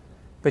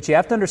 But you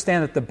have to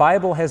understand that the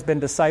Bible has been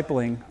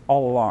discipling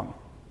all along.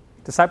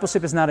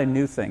 Discipleship is not a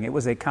new thing. It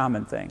was a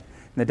common thing.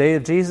 In the day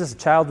of Jesus, a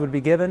child would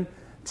be given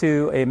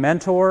to a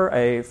mentor,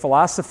 a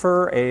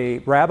philosopher, a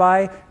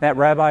rabbi. That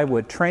rabbi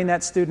would train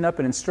that student up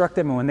and instruct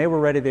them, and when they were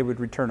ready, they would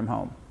return them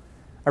home.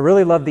 I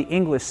really love the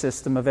English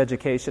system of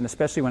education,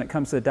 especially when it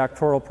comes to the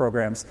doctoral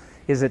programs,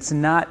 is it's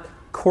not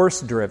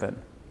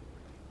course-driven.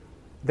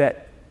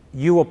 That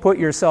you will put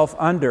yourself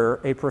under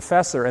a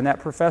professor, and that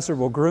professor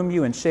will groom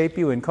you and shape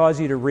you and cause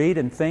you to read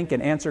and think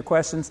and answer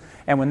questions,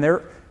 and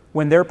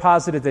when they're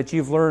positive that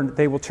you've learned,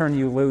 they will turn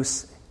you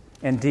loose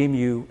and deem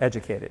you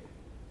educated.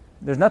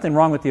 There's nothing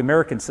wrong with the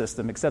American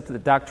system, except at the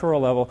doctoral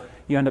level,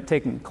 you end up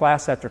taking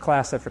class after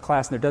class after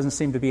class, and there doesn't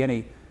seem to be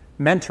any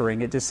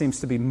mentoring. It just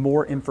seems to be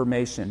more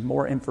information,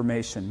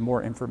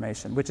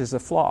 which is a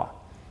flaw,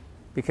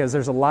 because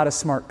there's a lot of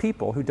smart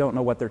people who don't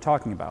know what they're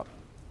talking about,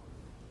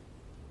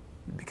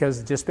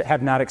 because just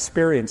have not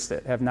experienced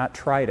it, have not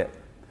tried it.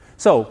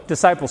 So,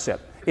 discipleship.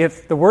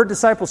 If the word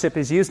discipleship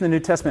is used in the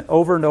New Testament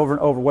over and over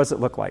and over, what does it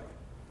look like?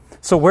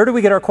 So where do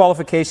we get our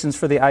qualifications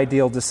for the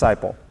ideal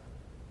disciple?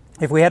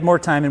 If we had more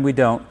time, and we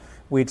don't,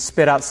 we'd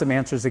spit out some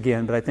answers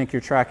again, but I think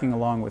you're tracking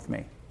along with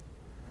me.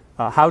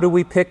 How do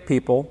we pick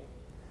people,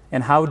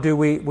 and how do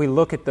we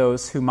look at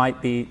those who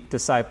might be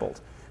discipled?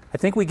 I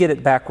think we get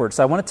it backwards.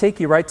 So I want to take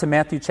you right to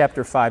Matthew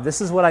chapter 5.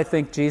 This is what I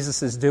think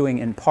Jesus is doing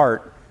in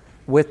part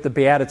with the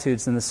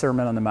Beatitudes and the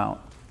Sermon on the Mount.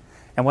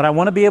 And what I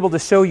want to be able to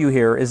show you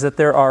here is that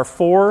there are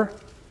 4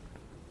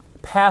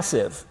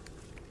 passive.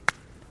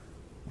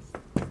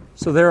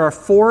 So there are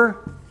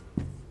 4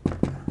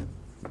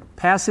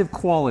 passive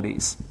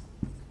qualities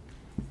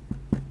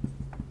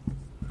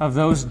of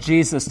those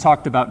Jesus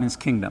talked about in his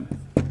kingdom.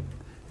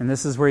 And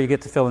this is where you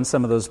get to fill in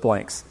some of those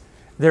blanks.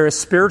 There is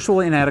spiritual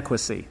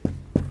inadequacy.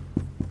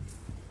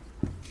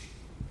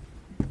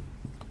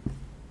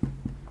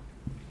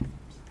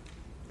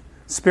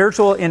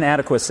 Spiritual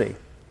inadequacy.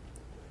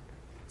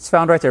 It's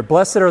found right there.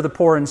 Blessed are the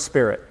poor in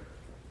spirit.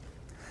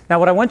 Now,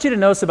 what I want you to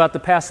notice about the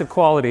passive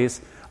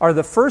qualities are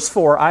the first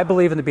 4, I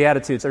believe, in the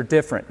Beatitudes are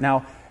different.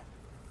 Now,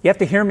 you have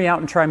to hear me out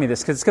and try me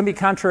this, because it's going to be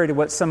contrary to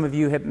what some of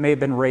you may have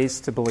been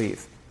raised to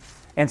believe.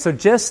 And so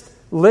just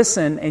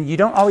listen, and you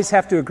don't always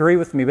have to agree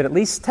with me, but at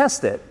least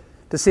test it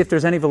to see if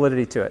there's any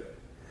validity to it.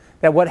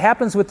 That what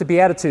happens with the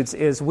Beatitudes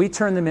is we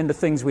turn them into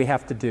things we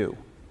have to do.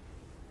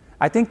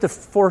 I think the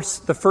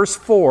first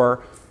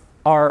 4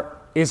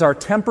 is our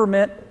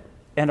temperament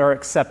and our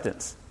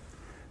acceptance.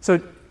 So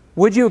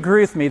would you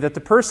agree with me that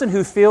the person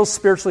who feels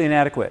spiritually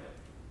inadequate,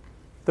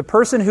 the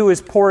person who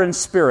is poor in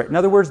spirit, in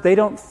other words, they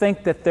don't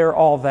think that they're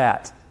all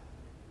that,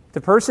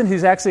 the person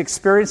who's actually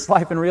experienced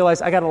life and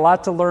realized, I got a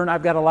lot to learn,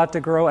 I've got a lot to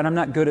grow, and I'm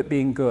not good at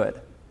being good.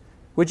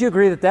 Would you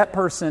agree that that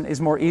person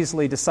is more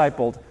easily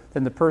discipled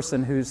than the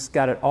person who's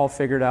got it all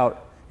figured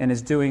out and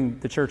is doing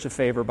the church a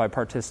favor by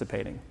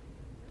participating?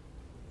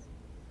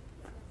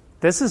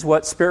 This is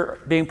what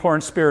being poor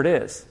in spirit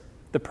is.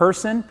 The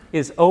person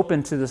is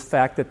open to the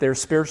fact that they're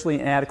spiritually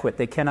inadequate.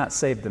 They cannot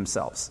save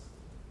themselves.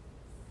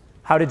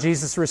 How did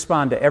Jesus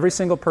respond to every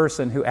single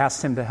person who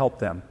asked him to help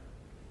them?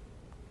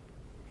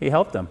 He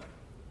helped them.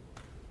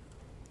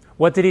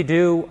 What did he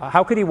do?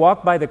 How could he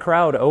walk by the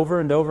crowd over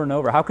and over and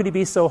over? How could he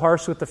be so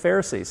harsh with the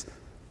Pharisees?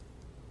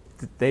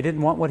 They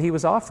didn't want what he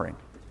was offering.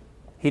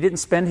 He didn't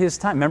spend his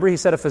time. Remember, he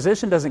said a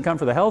physician doesn't come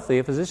for the healthy,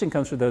 a physician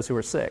comes for those who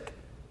are sick.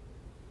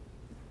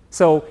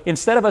 So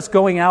instead of us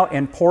going out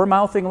and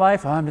poor-mouthing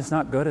life, I'm just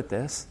not good at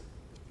this.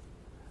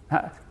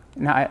 Now,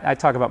 I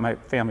talk about my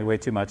family way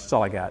too much. It's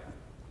all I got.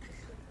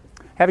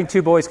 Having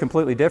 2 boys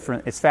completely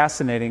different, it's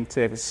fascinating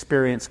to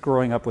experience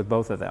growing up with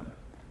both of them.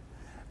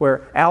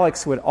 Where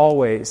Alex would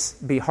always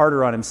be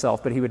harder on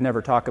himself, but he would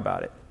never talk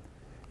about it.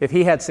 If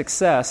he had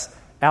success,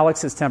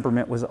 Alex's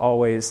temperament was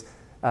always,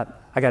 I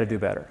got to do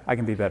better. I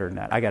can be better than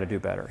that. I got to do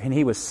better. And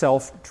he was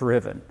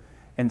self-driven.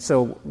 And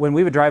so when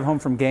we would drive home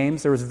from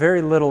games, there was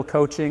very little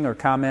coaching or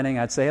commenting.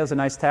 I'd say, it was a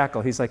nice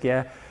tackle. He's like,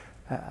 yeah,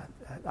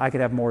 I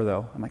could have more,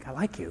 though. I'm like, I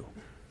like you.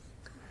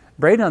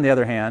 Braden, on the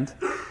other hand,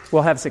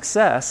 will have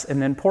success and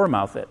then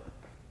poor-mouth it.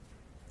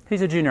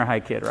 He's a junior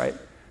high kid, right?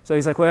 So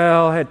he's like,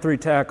 well, I had 3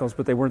 tackles,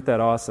 but they weren't that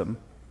awesome.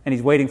 And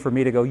he's waiting for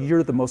me to go,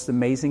 you're the most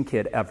amazing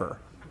kid ever.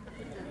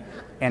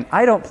 And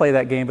I don't play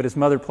that game, but his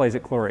mother plays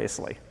it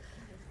gloriously.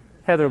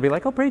 Heather will be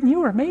like, oh, Braden, you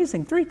were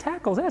amazing. 3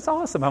 tackles, that's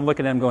awesome. I'm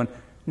looking at him going,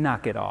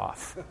 knock it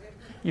off.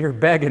 You're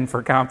begging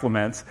for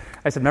compliments.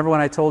 I said, remember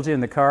when I told you in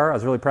the car I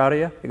was really proud of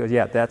you? He goes,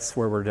 yeah, that's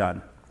where we're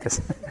done.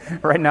 Because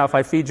right now, if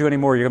I feed you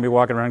anymore, you're going to be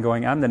walking around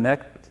going, I'm the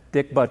next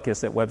Dick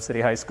Butkus at Webb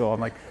City High School.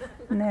 I'm like,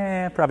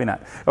 nah, probably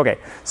not. Okay,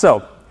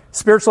 so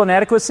spiritual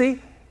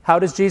inadequacy, how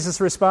does Jesus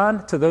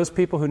respond to those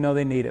people who know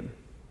they need him?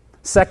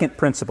 Second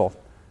principle,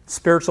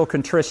 spiritual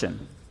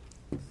contrition.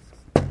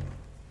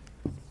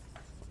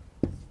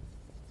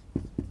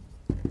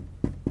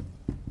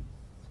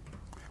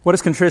 What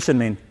does contrition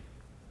mean?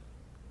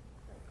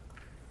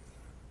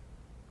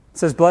 It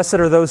says, blessed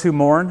are those who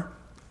mourn,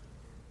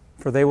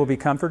 for they will be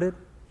comforted.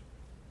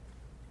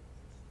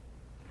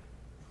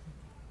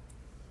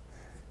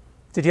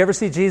 Did you ever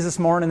see Jesus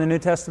mourn in the New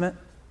Testament?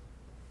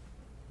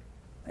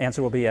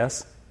 Answer will be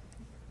yes.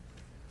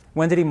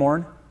 When did he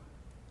mourn?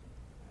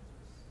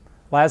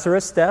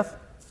 Lazarus' death?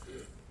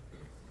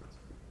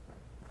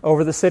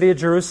 Over the city of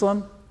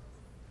Jerusalem?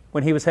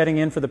 When he was heading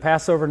in for the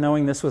Passover,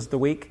 knowing this was the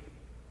week?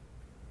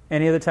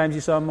 Any other times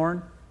you saw him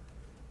mourn?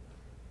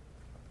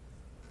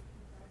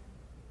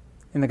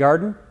 In the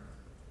garden?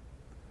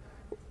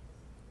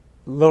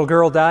 Little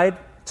girl died.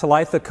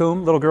 Talitha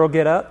cum, little girl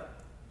get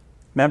up.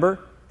 Remember?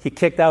 He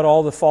kicked out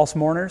all the false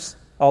mourners,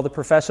 all the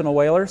professional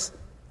wailers,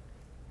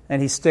 and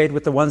he stayed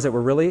with the ones that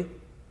were really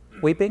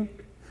weeping.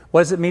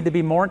 What does it mean to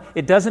be mourned?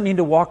 It doesn't mean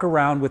to walk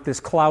around with this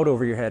cloud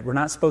over your head. We're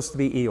not supposed to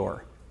be Eeyore.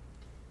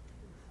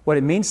 What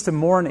it means to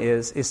mourn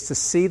is to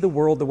see the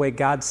world the way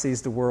God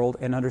sees the world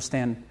and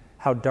understand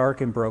how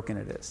dark and broken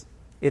it is.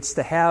 It's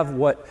to have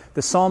what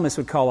the psalmist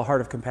would call a heart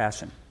of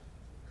compassion.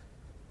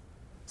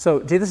 So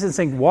Jesus isn't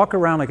saying walk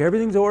around like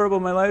everything's horrible,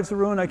 my life's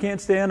ruined, I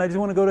can't stand, I just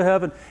want to go to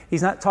heaven.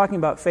 He's not talking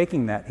about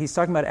faking that. He's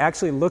talking about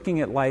actually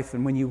looking at life,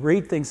 and when you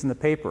read things in the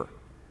paper.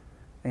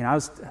 I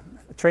was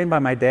trained by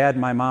my dad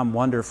and my mom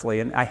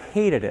wonderfully, and I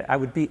hated it. I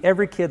would be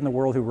every kid in the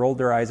world who rolled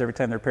their eyes every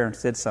time their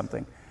parents did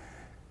something.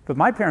 But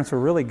my parents were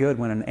really good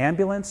when an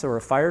ambulance or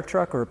a fire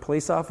truck or a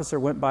police officer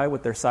went by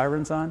with their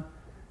sirens on.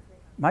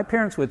 My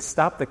parents would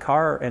stop the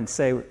car and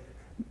say,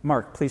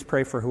 Mark, please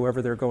pray for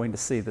whoever they're going to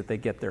see that they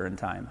get there in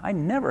time. I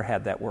never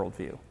had that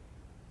worldview.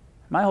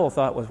 My whole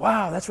thought was,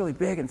 wow, that's really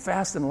big and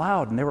fast and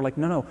loud. And they were like,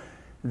 no,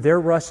 they're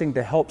rushing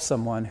to help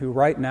someone who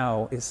right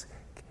now is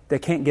They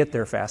can't get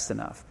there fast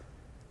enough.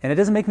 And it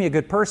doesn't make me a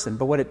good person,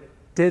 but what it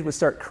did was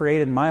start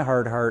creating in my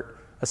hard heart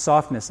a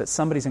softness that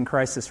somebody's in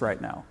crisis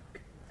right now.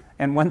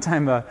 And one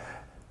time I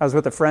was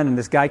with a friend, and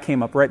this guy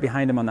came up right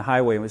behind him on the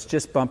highway and was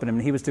just bumping him,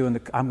 and he was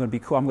doing I'm going to be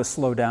cool, I'm going to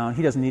slow down.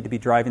 He doesn't need to be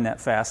driving that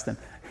fast. And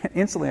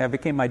instantly I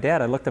became my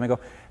dad. I looked at him and I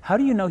go, how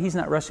do you know he's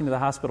not rushing to the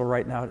hospital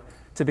right now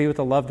to be with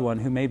a loved one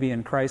who may be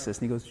in crisis?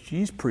 And he goes,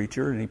 geez,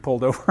 preacher. And he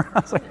pulled over.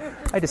 I was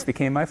like, I just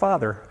became my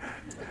father.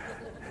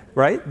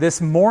 Right?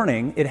 This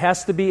morning, it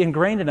has to be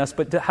ingrained in us,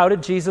 but how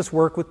did Jesus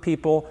work with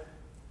people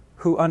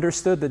who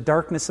understood the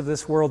darkness of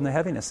this world and the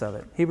heaviness of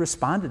it? He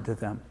responded to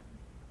them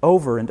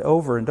over and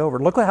over and over.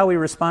 Look at how he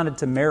responded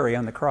to Mary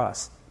on the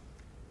cross.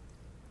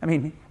 I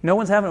mean, no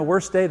one's having a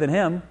worse day than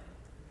him.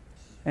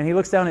 And he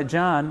looks down at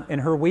John and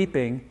her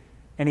weeping,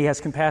 and he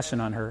has compassion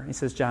on her. He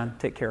says, John,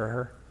 take care of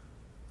her.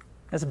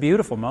 That's a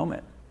beautiful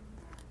moment.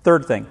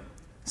 Third thing,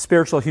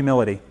 spiritual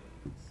humility.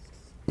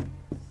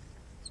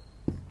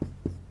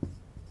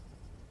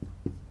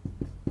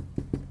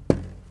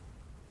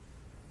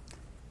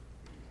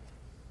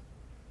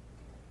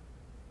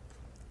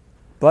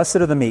 Blessed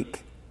are the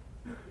meek.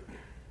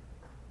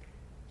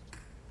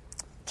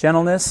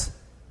 Gentleness,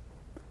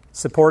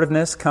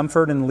 supportiveness,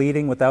 comfort, and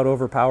leading without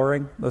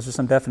overpowering. Those are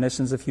some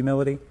definitions of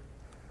humility.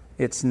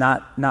 It's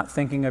not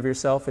thinking of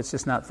yourself. It's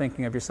just not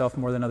thinking of yourself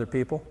more than other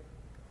people.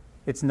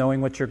 It's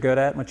knowing what you're good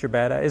at and what you're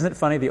bad at. Isn't it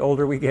funny, the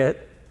older we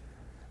get,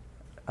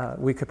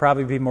 we could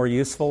probably be more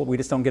useful. We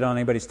just don't get on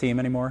anybody's team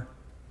anymore.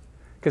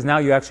 Because now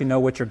you actually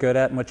know what you're good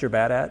at and what you're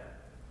bad at.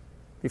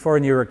 Before,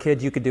 when you were a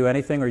kid, you could do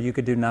anything or you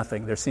could do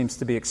nothing. There seems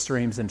to be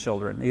extremes in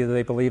children. Either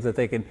they believe that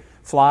they can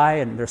fly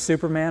and they're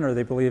Superman, or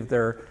they believe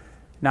they're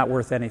not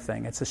worth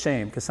anything. It's a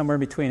shame, because somewhere in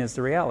between is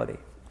the reality.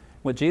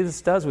 What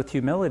Jesus does with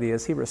humility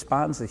is he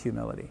responds to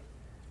humility.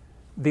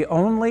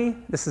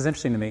 This is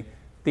interesting to me,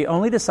 the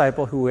only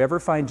disciple who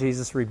ever find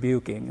Jesus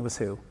rebuking was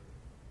who?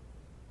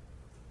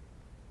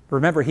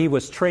 Remember, he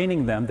was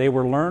training them. They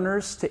were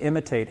learners to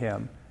imitate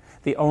him.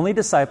 The only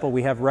disciple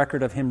we have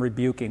record of him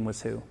rebuking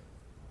was who?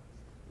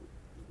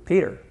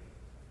 Peter.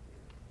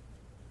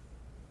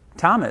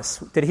 Thomas.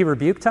 Did he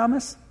rebuke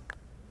Thomas?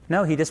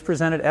 No, he just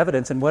presented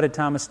evidence. And what did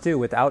Thomas do?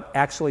 Without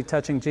actually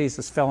touching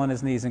Jesus, fell on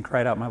his knees and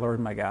cried out, my Lord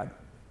and my God.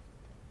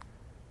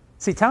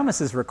 See,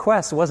 Thomas's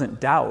request wasn't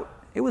doubt.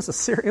 It was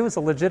a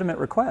legitimate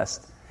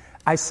request.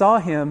 I saw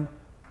him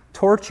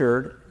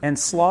tortured and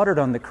slaughtered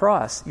on the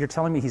cross. You're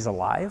telling me he's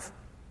alive?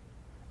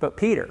 But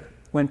Peter,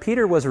 when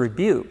Peter was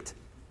rebuked,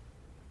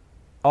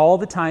 all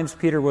the times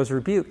Peter was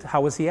rebuked,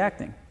 how was he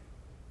acting?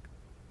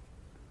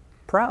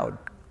 Proud.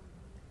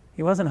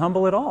 He wasn't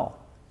humble at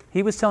all.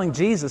 He was telling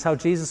Jesus how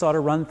Jesus ought to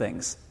run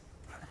things.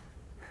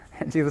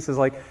 And Jesus is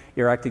like,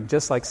 you're acting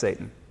just like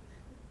Satan.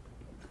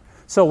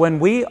 So when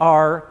we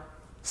are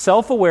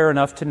self-aware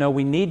enough to know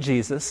we need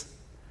Jesus,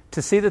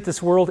 to see that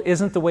this world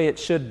isn't the way it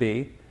should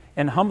be,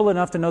 and humble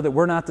enough to know that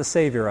we're not the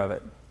savior of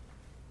it,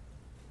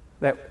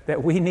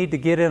 that we need to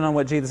get in on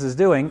what Jesus is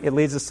doing, it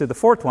leads us to the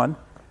fourth one,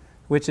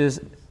 which is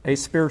a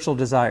spiritual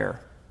desire.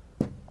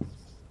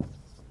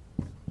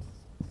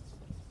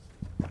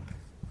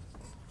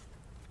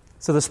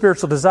 So the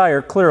spiritual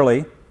desire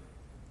clearly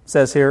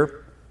says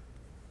here,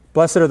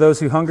 blessed are those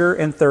who hunger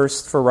and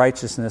thirst for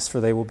righteousness, for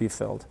they will be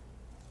filled.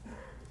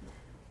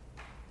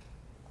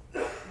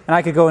 And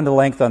I could go into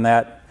length on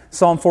that.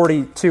 Psalm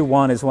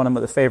 42:1 is one of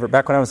my favorite.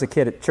 Back when I was a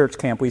kid at church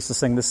camp, we used to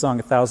sing this song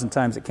 1,000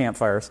 times at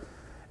campfires.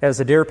 As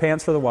the deer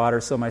pants for the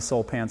water, so my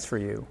soul pants for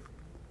you.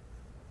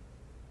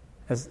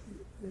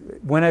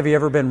 When have you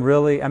ever been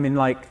really,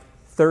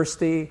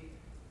 thirsty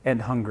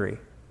and hungry?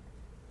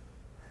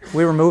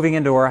 We were moving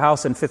into our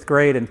house in 5th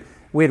grade, and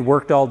we had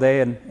worked all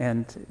day,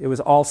 and it was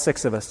all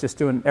 6 of us just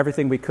doing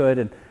everything we could,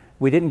 and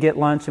we didn't get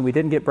lunch and we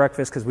didn't get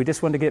breakfast because we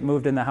just wanted to get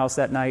moved in the house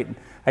that night. And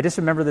I just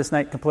remember this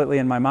night completely,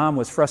 and my mom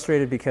was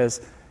frustrated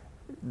because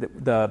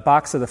the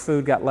box of the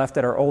food got left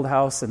at our old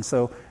house, and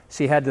so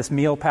she had this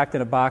meal packed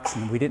in a box,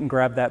 and we didn't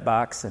grab that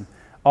box, and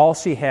all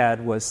she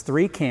had was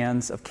 3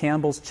 cans of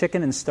Campbell's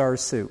Chicken and Stars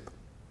soup.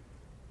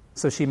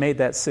 So she made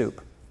that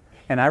soup.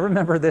 And I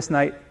remember this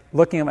night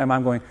looking at my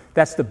mom going,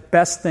 that's the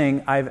best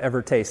thing I've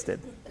ever tasted.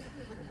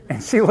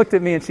 And she looked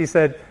at me and she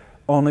said,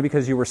 only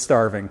because you were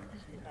starving.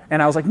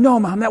 And I was like, no,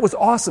 Mom, that was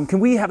awesome. Can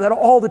we have that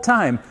all the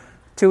time?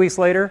 2 weeks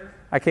later,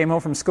 I came home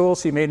from school.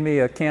 She made me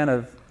a can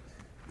of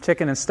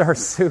Chicken and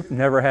Stars soup.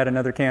 Never had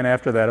another can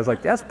after that. I was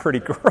like, that's pretty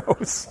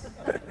gross.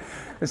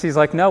 And she's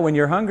like, no, when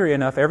you're hungry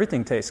enough,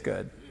 everything tastes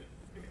good.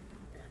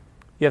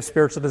 You have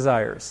spiritual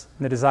desires.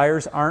 And the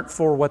desires aren't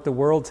for what the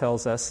world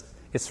tells us.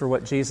 It's for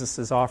what Jesus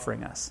is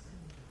offering us.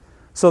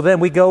 So then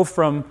we go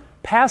from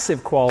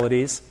passive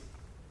qualities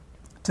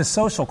to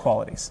social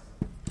qualities.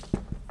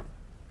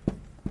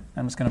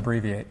 I'm just going to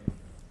abbreviate.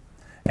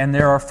 And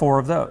there are 4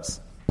 of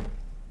those.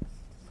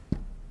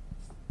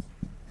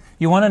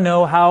 You want to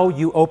know how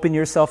you open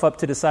yourself up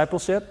to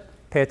discipleship?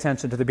 Pay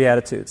attention to the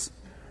Beatitudes.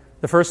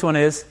 The first one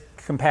is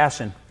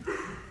compassion.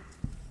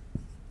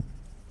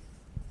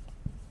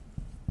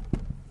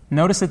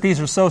 Notice that these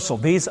are social.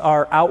 These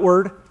are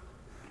outward.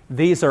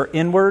 These are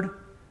inward.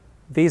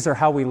 These are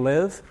how we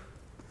live.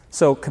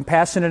 So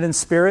compassionate in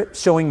spirit,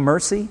 showing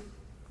mercy.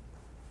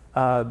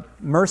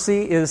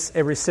 Mercy is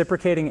a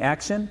reciprocating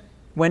action.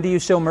 When do you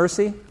show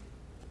mercy?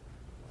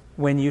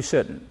 When you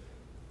shouldn't.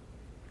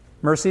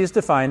 Mercy is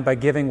defined by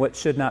giving what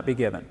should not be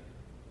given.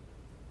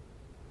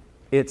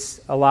 It's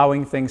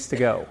allowing things to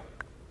go.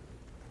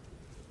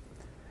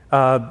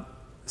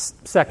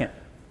 Second,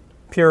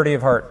 purity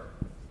of heart.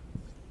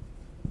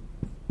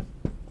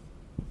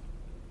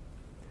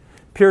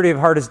 Purity of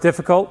heart is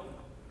difficult.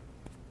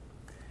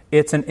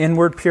 It's an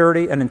inward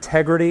purity, an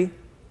integrity.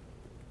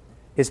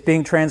 It's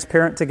being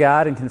transparent to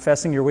God and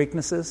confessing your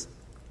weaknesses.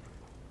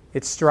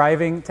 It's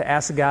striving to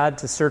ask God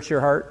to search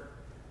your heart.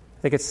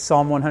 I think it's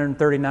Psalm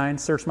 139,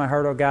 search my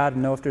heart, O God,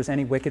 and know if there's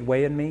any wicked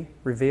way in me.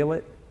 Reveal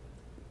it.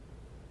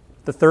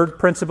 The third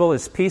principle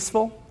is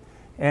peaceful,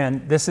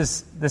 and this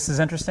is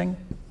interesting.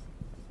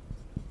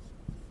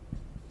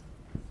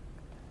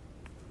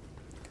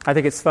 I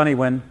think it's funny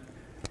when...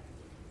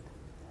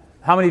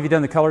 How many of you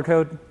done the color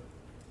code?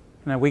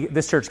 Now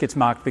this church gets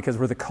mocked because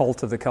we're the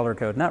cult of the color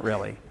code. Not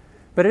really.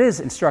 But it is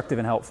instructive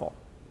and helpful.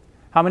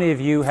 How many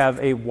of you have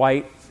a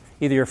white,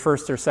 either your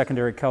first or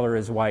secondary color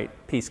is white,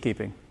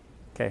 peacekeeping?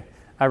 Okay,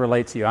 I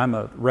relate to you. I'm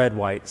a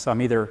red-white, so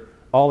I'm either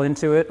all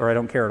into it or I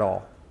don't care at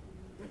all.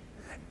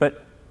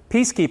 But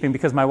peacekeeping,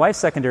 because my wife's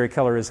secondary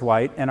color is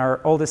white, and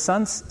our oldest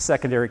son's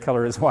secondary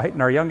color is white,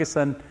 and our youngest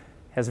son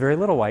has very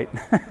little white.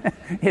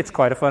 It's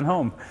quite a fun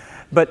home.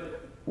 But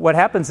what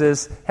happens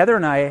is, Heather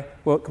and I,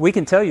 well, we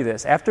can tell you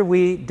this. After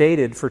we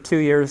dated for 2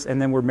 years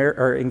and then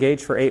were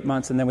engaged for 8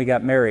 months and then we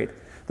got married,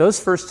 those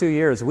first 2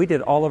 years, we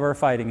did all of our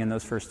fighting in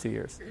those first 2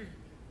 years.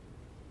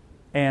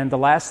 And the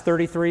last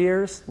 33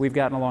 years, we've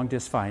gotten along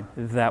just fine.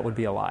 That would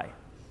be a lie.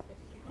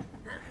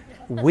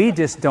 We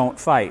just don't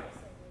fight.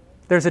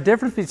 There's a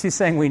difference between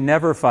saying we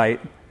never fight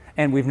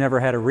and we've never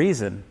had a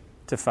reason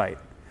to fight.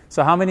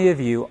 So how many of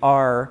you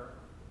are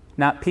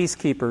not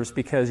peacekeepers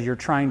because you're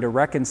trying to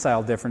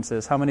reconcile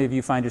differences? How many of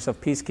you find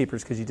yourself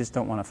peacekeepers because you just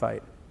don't want to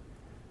fight?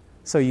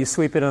 So you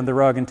sweep it under the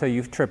rug until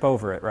you trip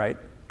over it, right?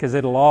 Because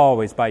it'll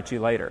always bite you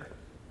later.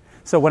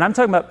 So when I'm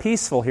talking about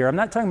peaceful here, I'm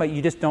not talking about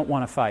you just don't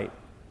want to fight.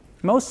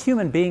 Most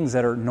human beings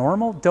that are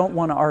normal don't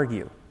want to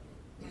argue.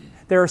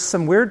 There are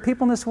some weird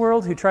people in this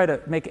world who try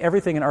to make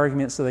everything an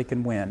argument so they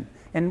can win.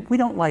 And we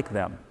don't like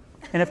them.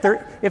 And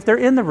if they're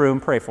in the room,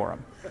 pray for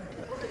them.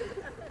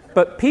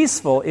 But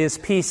peaceful is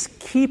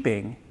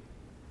peacekeeping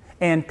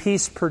and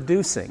peace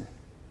producing.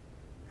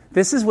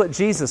 This is what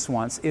Jesus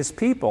wants, is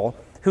people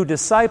who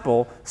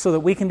disciple so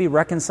that we can be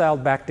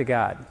reconciled back to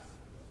God.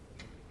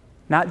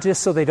 Not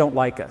just so they don't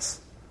like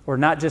us, or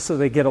not just so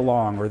they get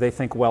along, or they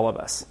think well of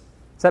us.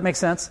 Does that make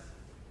sense?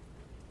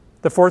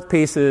 The fourth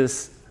piece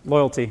is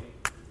loyalty.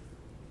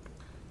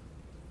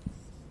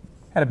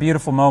 Had a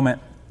beautiful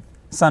moment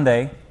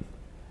Sunday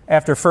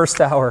after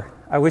first hour.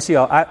 I wish you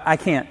all, I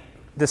can't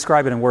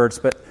describe it in words,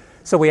 but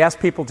so we asked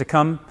people to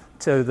come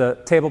to the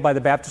table by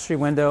the baptistry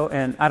window,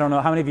 and I don't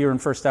know, how many of you were in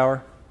first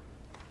hour?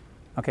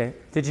 Okay.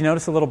 Did you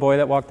notice a little boy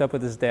that walked up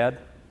with his dad?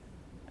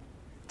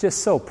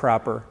 Just so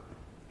proper.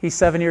 He's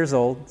 7 years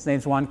old. His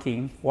name's Juan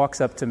Keen.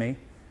 Walks up to me.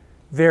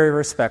 Very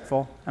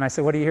respectful. And I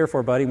said, what are you here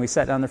for, buddy? And we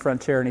sat down in the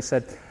front chair, and he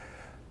said,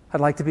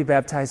 I'd like to be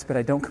baptized, but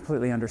I don't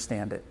completely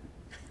understand it.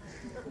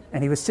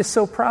 And he was just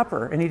so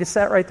proper. And he just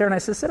sat right there, and I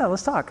said, sit down,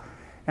 let's talk.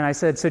 And I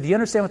said, so do you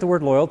understand what the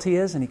word loyalty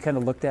is? And he kind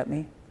of looked at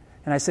me.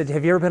 And I said,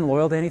 have you ever been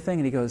loyal to anything?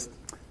 And he goes,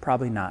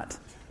 probably not.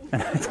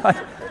 And I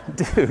thought,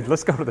 dude,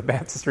 let's go to the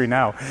baptistry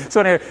now.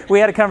 So anyway, we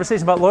had a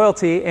conversation about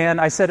loyalty, and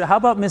I said, how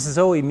about Miss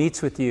Zoe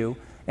meets with you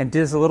and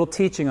does a little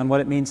teaching on what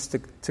it means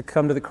to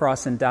come to the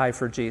cross and die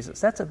for Jesus?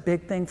 That's a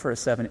big thing for a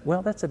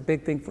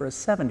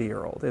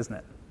 70-year-old, isn't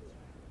it?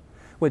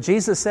 What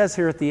Jesus says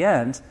here at the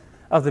end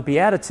of the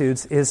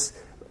Beatitudes is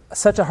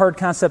such a hard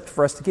concept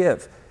for us to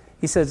give.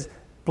 He says,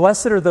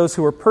 blessed are those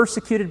who are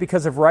persecuted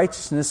because of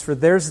righteousness, for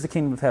theirs is the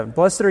kingdom of heaven.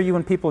 Blessed are you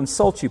when people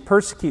insult you,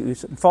 persecute you,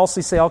 and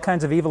falsely say all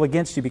kinds of evil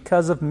against you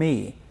because of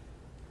me.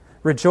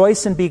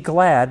 Rejoice and be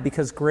glad,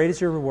 because great is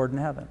your reward in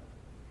heaven.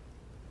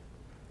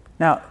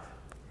 Now,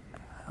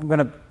 I'm going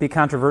to be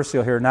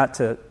controversial here, not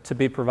to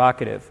be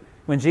provocative.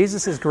 When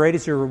Jesus says great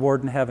is your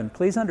reward in heaven,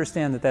 please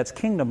understand that that's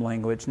kingdom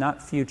language,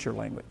 not future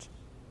language.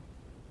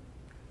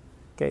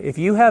 Okay, if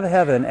you have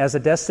heaven as a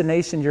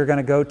destination you're going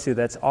to go to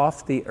that's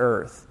off the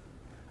earth,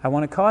 I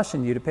want to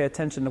caution you to pay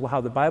attention to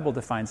how the Bible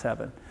defines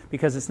heaven,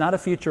 because it's not a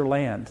future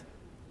land.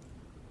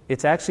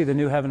 It's actually the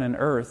new heaven and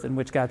earth in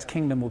which God's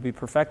kingdom will be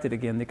perfected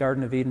again, the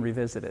Garden of Eden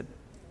revisited.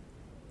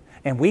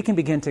 And we can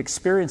begin to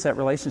experience that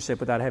relationship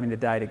without having to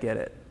die to get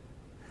it.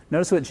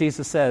 Notice what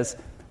Jesus says.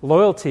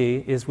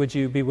 Loyalty is, would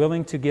you be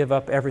willing to give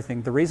up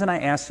everything? The reason I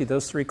asked you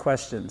those three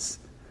questions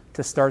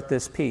to start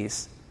this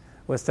piece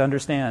was to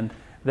understand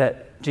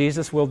that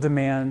Jesus will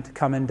demand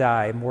come and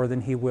die more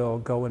than he will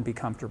go and be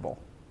comfortable.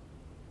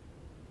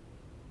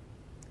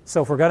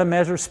 So if we're going to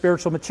measure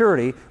spiritual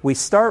maturity, we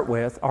start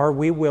with, are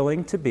we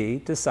willing to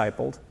be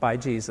discipled by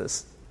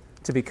Jesus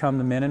to become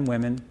the men and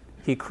women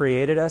he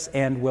created us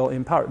and will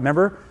empower?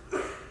 Remember,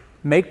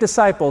 make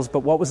disciples, but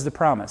what was the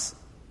promise?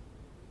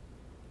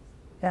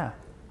 Yeah,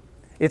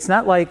 It's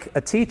not like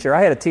a teacher.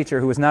 I had a teacher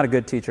who was not a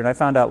good teacher, and I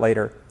found out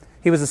later.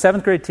 He was a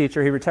 7th grade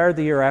teacher. He retired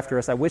the year after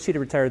us. I wish he'd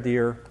retired the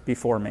year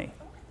before me,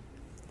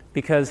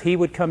 because he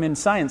would come in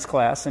science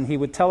class, and he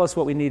would tell us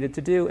what we needed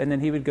to do, and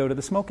then he would go to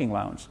the smoking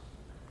lounge.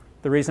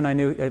 The reason I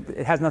knew,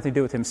 it has nothing to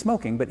do with him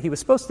smoking, but he was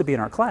supposed to be in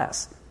our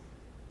class.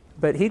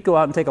 But he'd go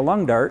out and take a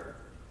lung dart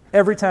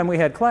every time we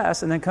had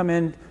class, and then come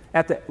in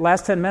at the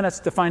last 10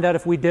 minutes to find out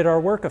if we did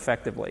our work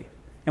effectively.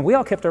 And we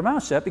all kept our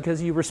mouths shut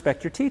because you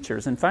respect your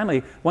teachers. And finally,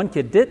 one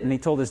kid didn't. He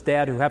told his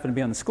dad, who happened to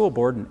be on the school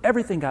board, and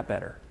everything got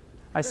better.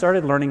 I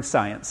started learning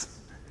science.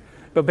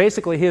 But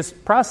basically, his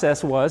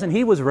process was, and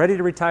he was ready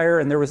to retire,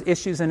 and there was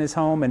issues in his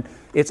home, and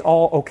it's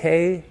all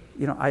okay.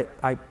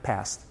 I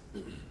passed.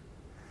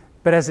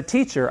 But as a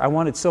teacher, I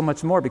wanted so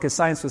much more because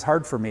science was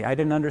hard for me. I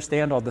didn't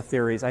understand all the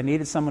theories. I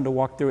needed someone to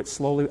walk through it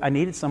slowly. I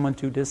needed someone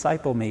to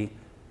disciple me.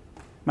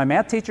 My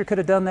math teacher could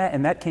have done that,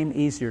 and that came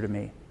easier to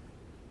me.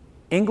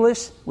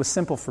 English was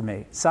simple for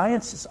me.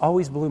 Science just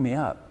always blew me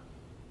up.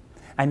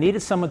 I needed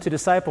someone to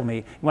disciple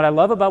me. What I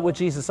love about what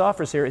Jesus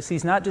offers here is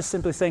he's not just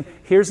simply saying,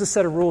 here's a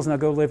set of rules, now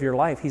go live your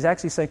life. He's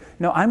actually saying,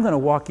 no, I'm going to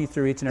walk you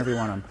through each and every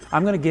one of them.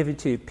 I'm going to give it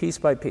to you piece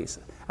by piece.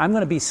 I'm going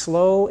to be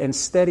slow and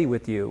steady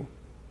with you,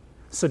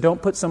 so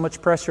don't put so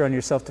much pressure on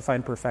yourself to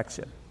find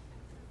perfection.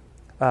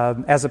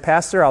 As a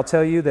pastor, I'll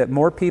tell you that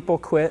more people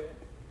quit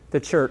the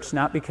church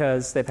not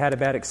because they've had a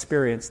bad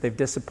experience, they've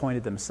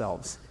disappointed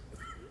themselves.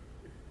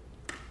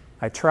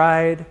 I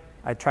tried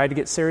to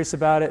get serious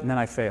about it, and then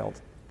I failed.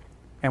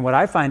 And what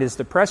I find is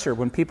the pressure,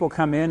 when people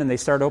come in and they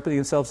start opening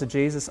themselves to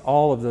Jesus,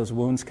 all of those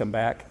wounds come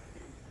back.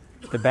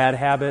 The bad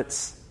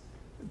habits,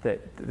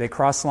 that they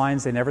cross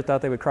lines they never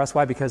thought they would cross.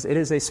 Why? Because it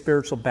is a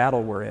spiritual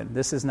battle we're in.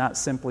 This is not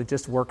simply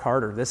just work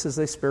harder. This is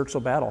a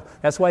spiritual battle.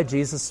 That's why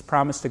Jesus'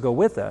 promise to go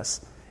with us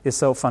is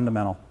so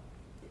fundamental.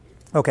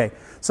 Okay,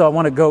 so I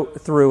want to go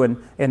through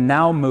and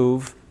now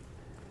move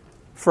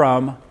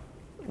from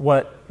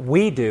what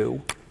we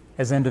do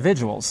as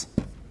individuals,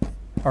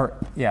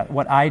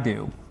 what I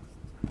do,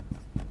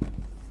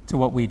 to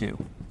what we do.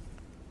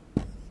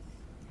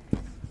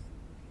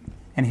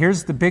 And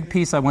here's the big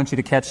piece I want you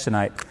to catch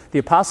tonight. The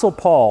Apostle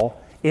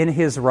Paul, in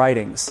his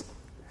writings,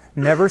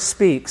 never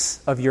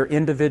speaks of your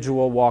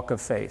individual walk of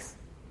faith.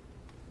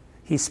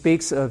 He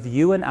speaks of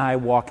you and I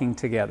walking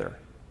together.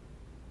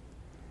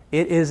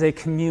 It is a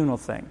communal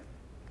thing.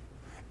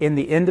 In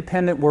the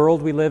independent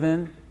world we live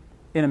in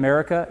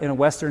America, in a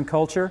Western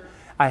culture,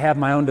 I have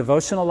my own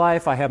devotional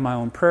life, I have my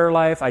own prayer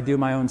life, I do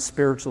my own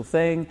spiritual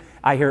thing.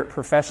 I hear it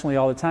professionally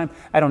all the time.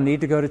 I don't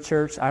need to go to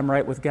church. I'm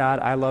right with God.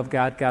 I love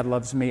God. God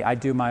loves me. I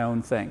do my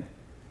own thing.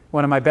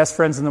 One of my best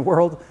friends in the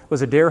world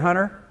was a deer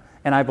hunter,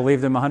 and I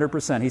believed him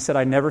 100%. He said,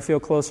 I never feel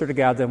closer to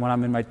God than when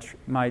I'm in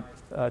my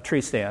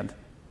tree stand.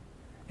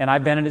 And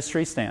I've been in his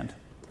tree stand.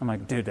 I'm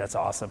like, dude, that's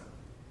awesome.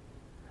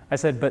 I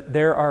said, but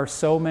there are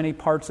so many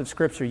parts of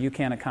Scripture you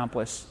can't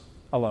accomplish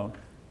alone.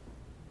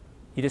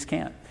 You just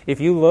can't. If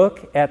you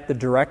look at the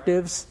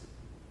directives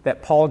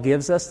that Paul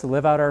gives us to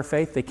live out our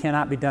faith, they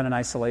cannot be done in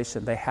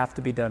isolation. They have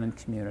to be done in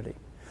community.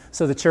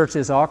 So the church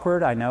is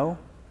awkward, I know.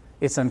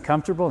 It's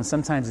uncomfortable, and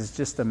sometimes it's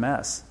just a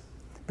mess.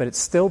 But it's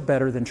still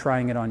better than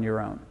trying it on your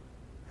own.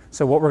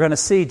 So what we're going to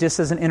see, just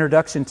as an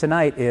introduction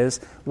tonight, is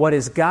what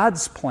is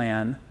God's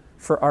plan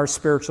for our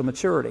spiritual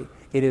maturity.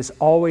 It is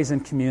always in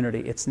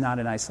community. It's not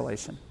in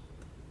isolation.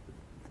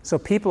 So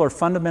people are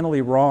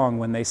fundamentally wrong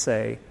when they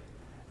say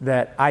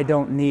that I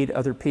don't need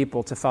other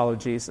people to follow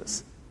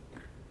Jesus.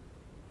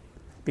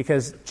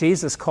 Because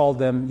Jesus called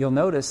them, you'll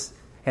notice,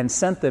 and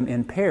sent them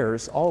in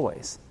pairs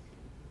always.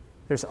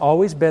 There's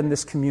always been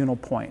this communal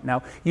point.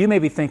 Now, you may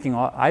be thinking,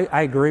 oh,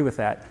 I agree with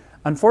that.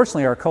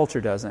 Unfortunately, our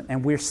culture doesn't,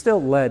 and we're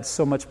still led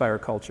so much by our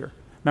culture.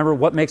 Remember,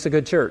 what makes a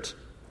good church?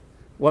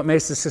 What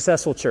makes a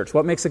successful church?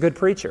 What makes a good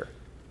preacher?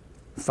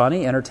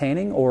 Funny,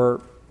 entertaining,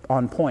 or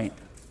on point?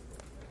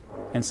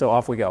 And so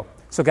off we go.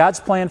 So God's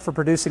plan for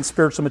producing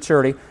spiritual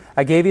maturity.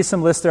 I gave you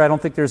some lists there. I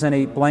don't think there's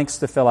any blanks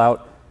to fill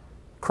out.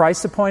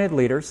 Christ-appointed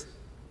leaders.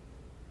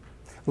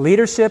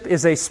 Leadership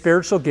is a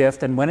spiritual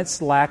gift, and when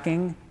it's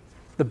lacking,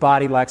 the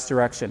body lacks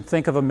direction.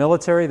 Think of a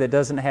military that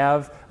doesn't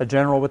have a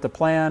general with a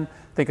plan.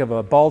 Think of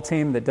a ball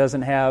team that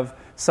doesn't have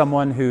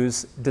someone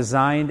who's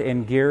designed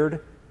and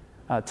geared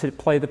to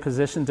play the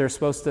positions they're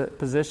supposed to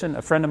position.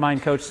 A friend of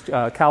mine coached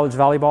college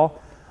volleyball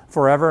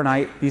forever, and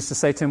I used to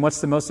say to him, what's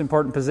the most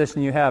important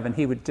position you have? And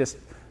he would just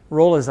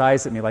roll his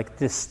eyes at me like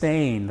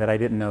disdain that I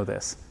didn't know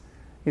this.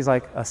 He's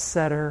like, a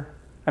setter?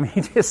 I mean,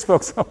 he just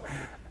spoke so...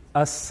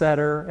 A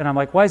setter. And I'm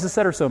like, why is a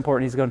setter so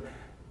important? He's going,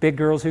 big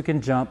girls who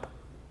can jump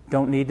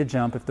don't need to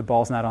jump if the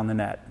ball's not on the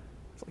net.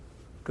 It's like,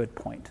 good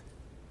point.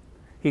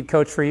 He'd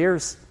coached for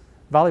years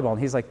volleyball, and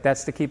he's like,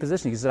 that's the key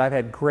position. He said, I've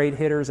had great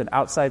hitters and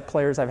outside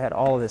players. I've had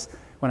all of this.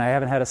 When I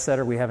haven't had a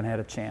setter, we haven't had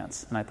a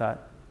chance. And I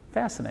thought,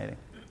 fascinating.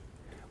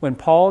 When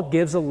Paul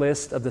gives a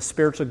list of the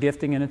spiritual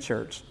gifting in a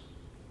church,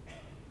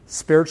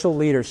 spiritual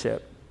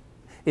leadership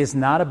is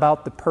not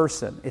about the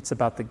person, it's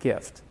about the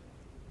gift.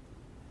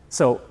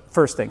 So,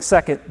 first thing.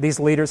 Second, these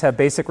leaders have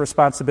basic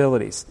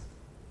responsibilities.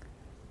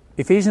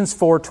 Ephesians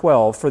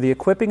 4:12, for the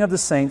equipping of the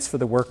saints for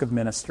the work of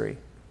ministry.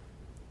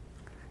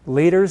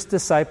 Leaders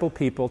disciple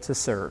people to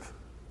serve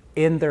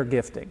in their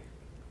gifting.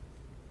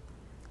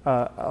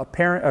 A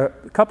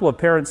couple of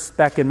parents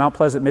back in Mount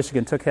Pleasant,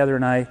 Michigan, took Heather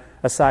and I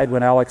aside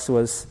when Alex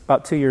was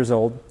about 2 years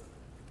old.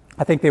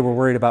 I think they were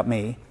worried about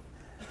me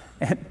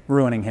and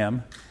ruining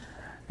him.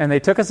 And they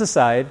took us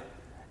aside,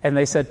 and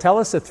they said, tell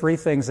us the 3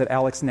 things that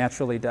Alex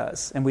naturally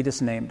does. And we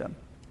just named them.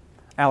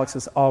 Alex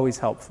was always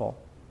helpful,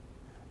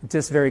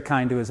 just very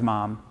kind to his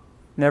mom,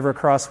 never a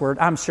cross word.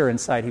 I'm sure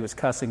inside he was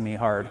cussing me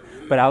hard,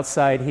 but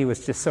outside he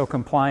was just so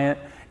compliant,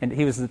 and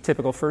he was the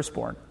typical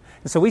firstborn.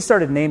 And so we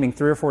started naming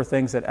 3 or 4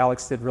 things that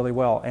Alex did really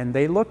well, and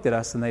they looked at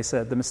us and they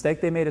said the mistake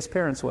they made as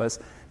parents was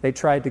they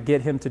tried to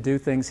get him to do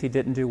things he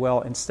didn't do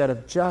well instead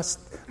of just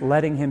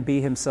letting him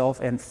be himself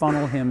and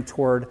funnel him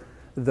toward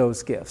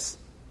those gifts.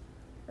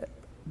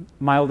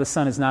 My oldest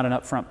son is not an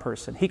upfront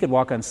person. He could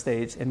walk on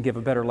stage and give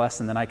a better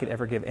lesson than I could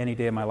ever give any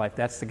day of my life.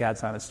 That's the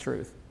God's honest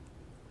truth.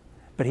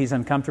 But he's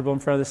uncomfortable in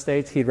front of the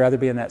stage. He'd rather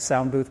be in that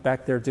sound booth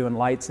back there doing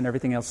lights and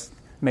everything else,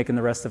 making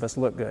the rest of us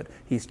look good.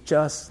 He's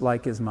just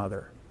like his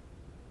mother.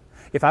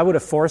 If I would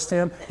have forced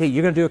him, hey,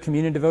 you're going to do a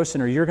communion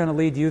devotion, or you're going to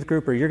lead youth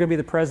group, or you're going to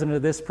be the president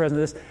of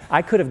this,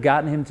 I could have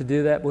gotten him to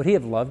do that. Would he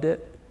have loved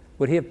it?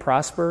 Would he have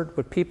prospered?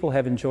 Would people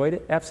have enjoyed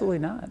it? Absolutely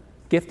not.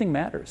 Gifting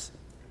matters.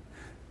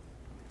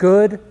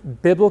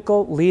 Good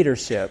biblical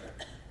leadership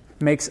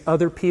makes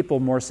other people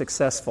more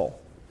successful.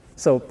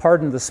 So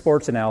pardon the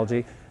sports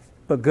analogy,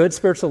 but good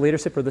spiritual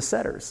leadership are the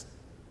setters.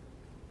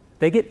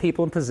 They get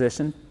people in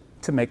position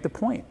to make the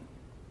point,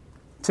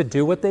 to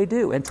do what they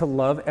do, and to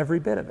love every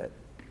bit of it.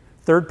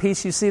 Third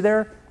piece you see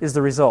there is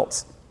the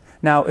results.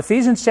 Now,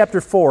 Ephesians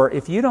chapter 4,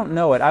 if you don't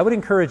know it, I would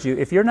encourage you,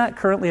 if you're not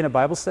currently in a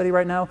Bible study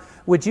right now,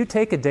 would you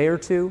take a day or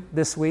two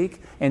this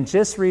week and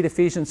just read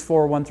Ephesians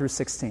 4, 1 through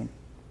 16?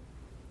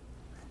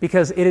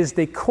 Because it is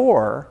the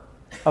core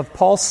of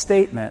Paul's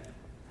statement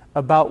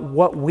about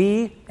what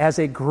we as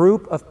a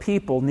group of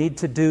people need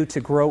to do to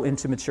grow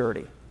into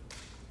maturity.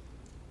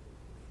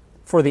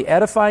 For the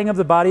edifying of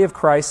the body of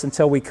Christ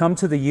until we come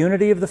to the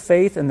unity of the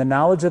faith and the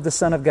knowledge of the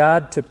Son of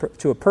God,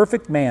 to a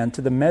perfect man,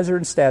 to the measure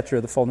and stature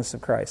of the fullness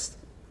of Christ.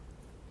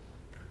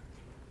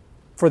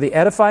 For the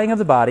edifying of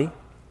the body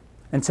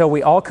until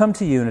we all come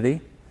to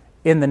unity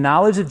in the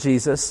knowledge of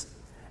Jesus,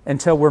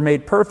 until we're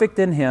made perfect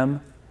in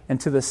Him and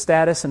to the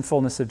status and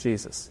fullness of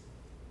Jesus.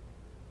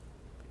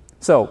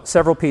 So,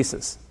 several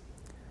pieces,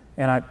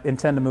 and I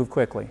intend to move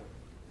quickly.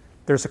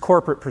 There's a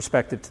corporate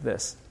perspective to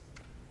this.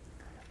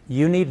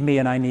 You need me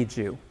and I need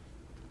you.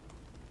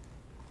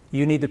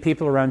 You need the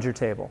people around your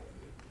table.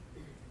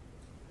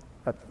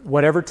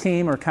 Whatever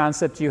team or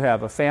concept you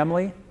have, a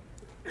family.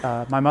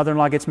 My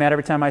mother-in-law gets mad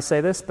every time I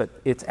say this, but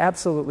it's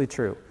absolutely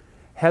true.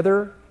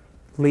 Heather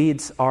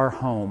leads our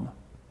home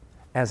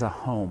as a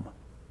home.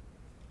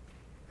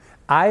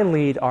 I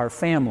lead our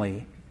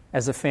family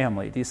as a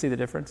family. Do you see the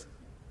difference?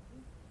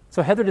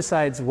 So Heather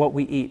decides what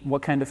we eat,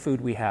 what kind of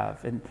food we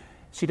have, and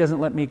she doesn't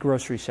let me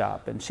grocery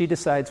shop, and she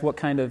decides what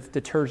kind of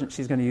detergent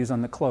she's going to use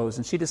on the clothes,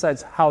 and she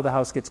decides how the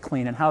house gets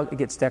clean and how it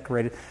gets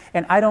decorated.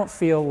 And I don't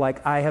feel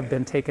like I have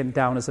been taken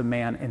down as a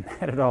man in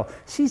that at all.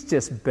 She's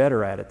just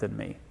better at it than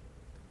me.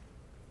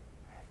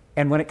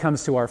 And when it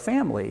comes to our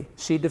family,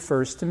 she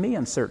defers to me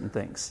on certain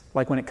things,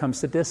 like when it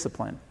comes to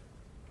discipline.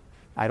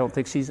 I don't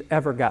think she's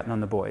ever gotten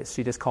on the boys.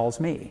 She just calls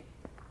me.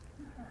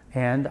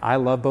 And I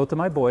love both of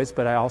my boys,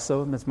 but I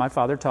also, as my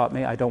father taught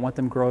me, I don't want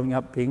them growing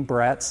up being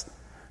brats.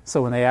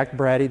 So when they act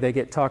bratty, they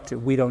get talked to.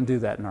 We don't do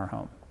that in our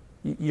home.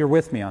 You're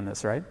with me on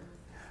this, right?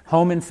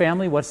 Home and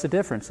family, what's the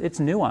difference? It's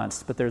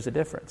nuanced, but there's a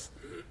difference.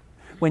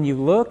 When you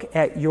look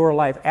at your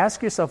life,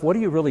 ask yourself, what are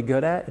you really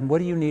good at and what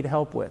do you need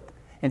help with?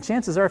 And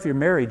chances are, if you're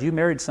married, you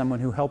married someone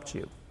who helped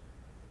you.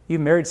 You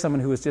married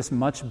someone who was just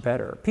much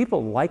better.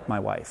 People like my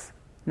wife.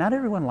 Not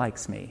everyone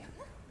likes me.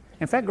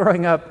 In fact,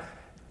 growing up,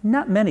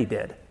 not many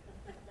did.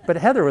 But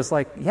Heather was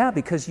like, yeah,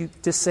 because you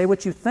just say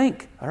what you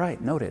think. All right,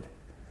 noted.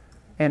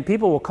 And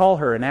people will call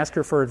her and ask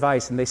her for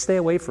advice, and they stay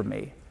away from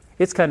me.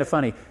 It's kind of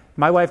funny.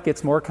 My wife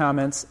gets more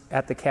comments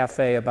at the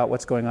cafe about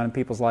what's going on in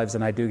people's lives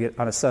than I do get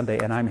on a Sunday,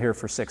 and I'm here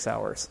for 6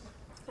 hours.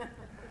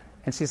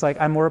 And she's like,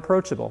 I'm more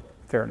approachable.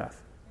 Fair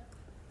enough.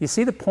 You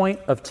see the point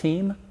of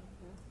team?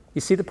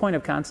 You see the point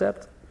of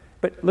concept?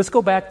 But let's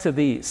go back to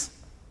these.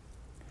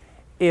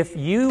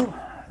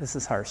 This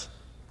is harsh.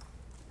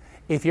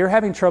 If you're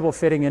having trouble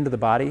fitting into the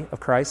body of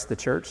Christ, the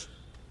church,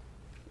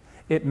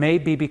 it may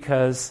be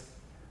because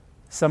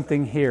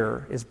something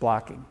here is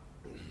blocking.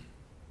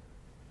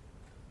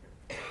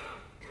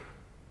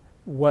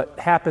 What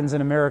happens in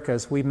America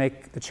is we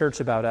make the church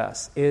about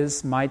us.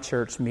 Is my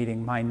church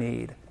meeting my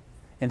need?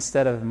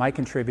 Instead of my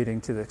contributing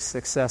to the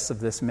success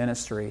of this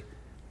ministry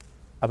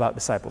about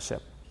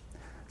discipleship.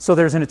 So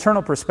there's an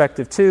eternal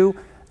perspective too.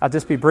 I'll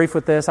just be brief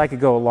with this. I could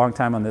go a long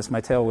time on this.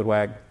 My tail would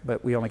wag,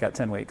 but we only got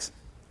 10 weeks.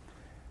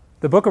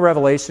 The book of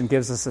Revelation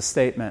gives us a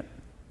statement.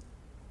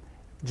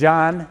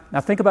 John,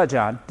 now think about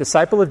John,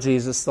 disciple of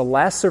Jesus, the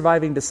last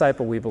surviving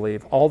disciple, we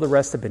believe. All the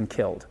rest have been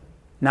killed.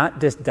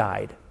 Not just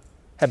died,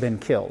 have been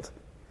killed.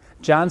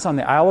 John's on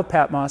the Isle of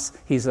Patmos.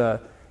 He's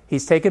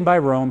He's taken by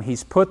Rome.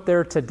 He's put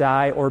there to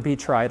die or be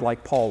tried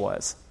like Paul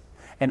was.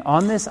 And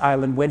on this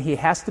island, when he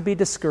has to be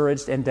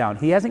discouraged and down,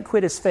 he hasn't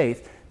quit his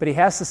faith, but he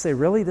has to say,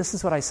 really, this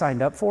is what I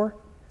signed up for?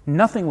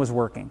 Nothing was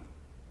working.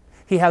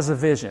 He has a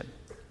vision,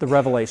 the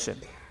revelation.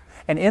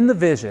 And in the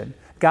vision,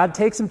 God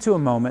takes him to a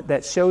moment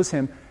that shows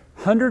him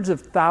hundreds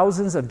of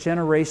thousands of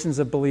generations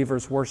of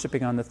believers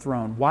worshiping on the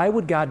throne. Why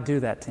would God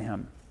do that to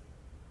him?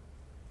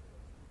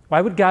 Why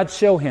would God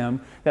show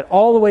him that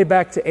all the way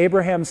back to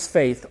Abraham's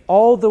faith,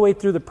 all the way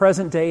through the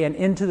present day and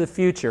into the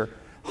future,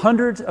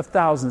 hundreds of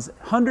thousands,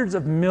 hundreds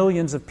of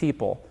millions of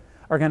people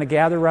are going to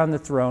gather around the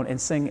throne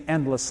and sing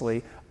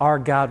endlessly, "Our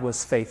God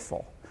was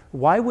faithful"?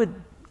 Why would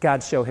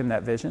God show him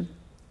that vision?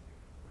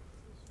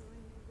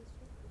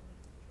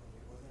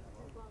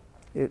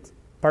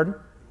 Pardon?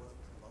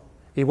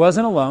 He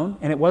wasn't alone,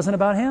 and it wasn't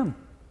about him.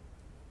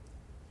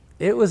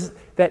 It was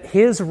that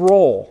his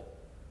role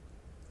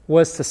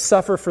was to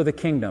suffer for the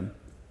kingdom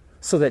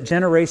so that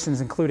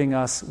generations, including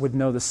us, would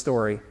know the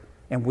story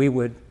and we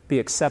would be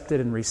accepted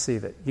and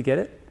receive it. You get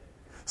it?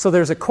 So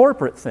there's a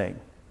corporate thing.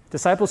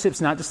 Discipleship's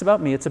not just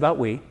about me, it's about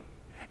we.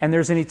 And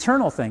there's an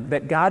eternal thing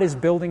that God is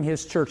building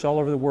his church all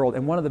over the world.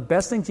 And one of the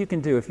best things you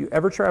can do if you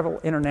ever travel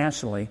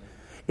internationally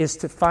is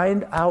to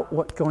find out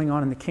what's going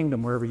on in the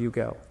kingdom wherever you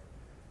go.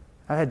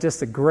 I had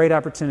just a great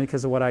opportunity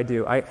because of what I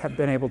do. I have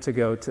been able to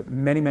go to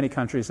many, many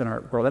countries in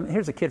our world. I mean,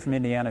 here's a kid from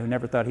Indiana who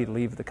never thought he'd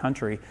leave the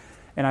country.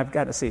 And I've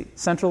got to see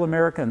Central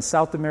America and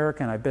South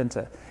America, and I've been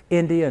to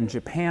India and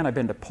Japan. I've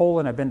been to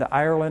Poland. I've been to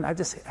Ireland. I've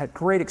just had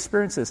great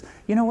experiences.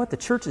 You know what? The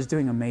church is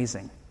doing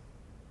amazing.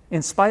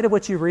 In spite of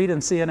what you read in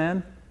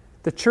CNN,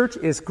 the church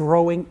is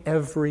growing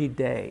every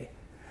day.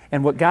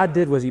 And what God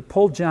did was he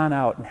pulled John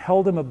out and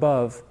held him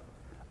above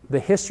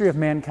the history of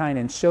mankind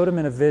and showed him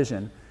in a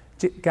vision.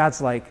 God's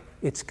like,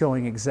 it's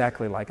going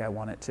exactly like I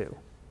want it to.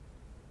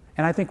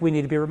 And I think we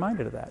need to be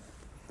reminded of that.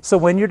 So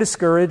when you're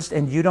discouraged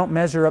and you don't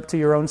measure up to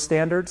your own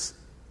standards,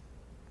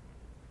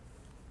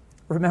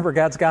 remember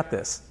God's got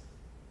this.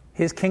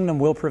 His kingdom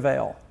will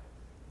prevail.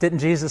 Didn't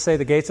Jesus say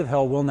the gates of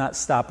hell will not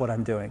stop what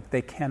I'm doing?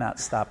 They cannot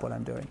stop what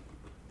I'm doing.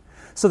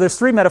 So there's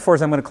 3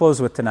 metaphors I'm going to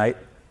close with tonight.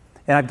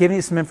 And I've given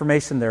you some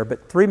information there,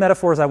 but 3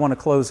 metaphors I want to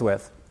close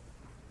with.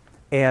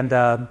 And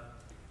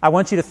I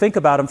want you to think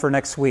about them for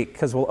next week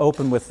because we'll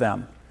open with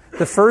them.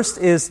 The first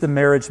is the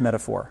marriage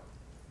metaphor.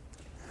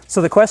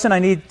 So the question I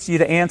need you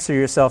to answer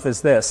yourself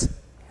is this: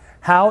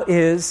 how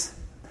is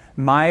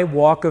my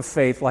walk of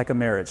faith like a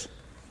marriage?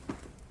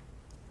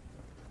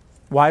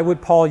 Why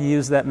would Paul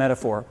use that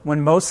metaphor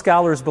when most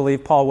scholars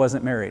believe Paul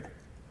wasn't married?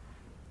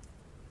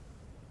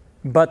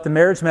 But the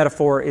marriage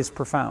metaphor is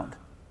profound.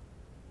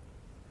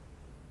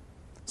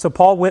 So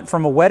Paul went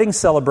from a wedding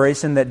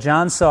celebration that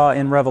John saw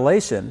in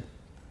Revelation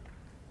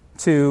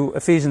to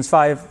Ephesians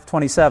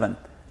 5:27.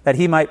 That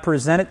he might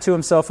present it to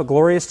himself a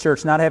glorious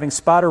church, not having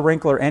spot or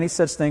wrinkle or any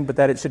such thing, but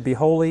that it should be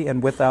holy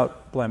and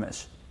without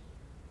blemish.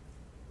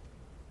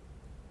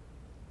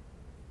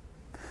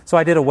 So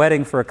I did a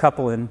wedding for a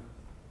couple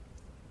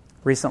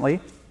recently,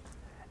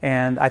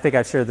 and I think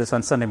I've shared this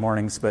on Sunday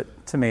mornings, but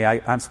to me,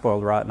 I'm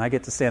spoiled rotten. I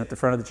get to stand at the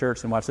front of the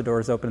church and watch the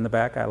doors open in the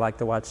back. I like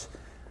to watch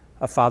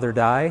a father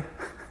die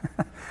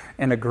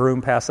and a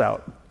groom pass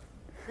out.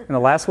 In the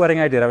last wedding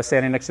I did, I was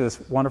standing next to this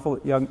wonderful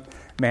young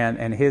man,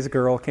 and his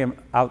girl came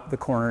out the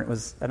corner. It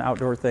was an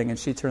outdoor thing, and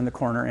she turned the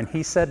corner, and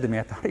he said to me,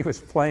 I thought he was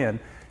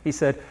playing, he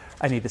said,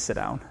 "I need to sit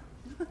down."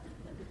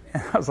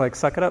 And I was like,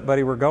 "Suck it up,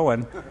 buddy, we're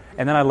going."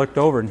 And then I looked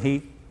over, and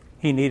he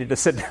needed to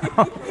sit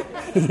down.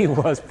 He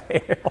was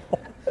pale.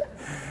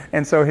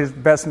 And so his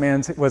best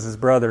man was his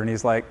brother, and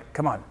he's like,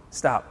 "Come on,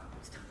 stop,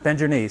 bend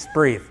your knees,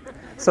 breathe."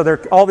 So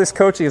all this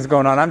coaching is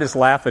going on. I'm just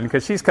laughing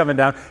because she's coming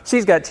down.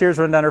 She's got tears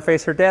running down her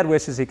face. Her dad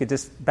wishes he could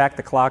just back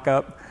the clock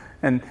up.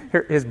 And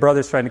his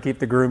brother's trying to keep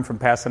the groom from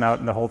passing out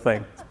and the whole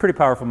thing. It's a pretty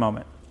powerful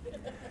moment.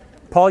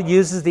 Paul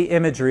uses the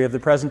imagery of the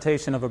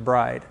presentation of a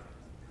bride,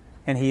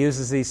 and he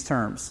uses these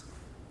terms.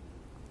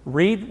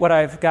 Read what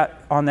I've got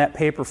on that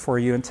paper for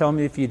you and tell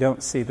me if you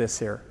don't see this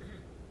here.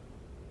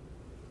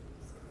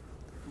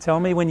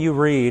 Tell me when you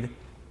read,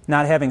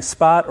 not having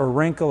spot or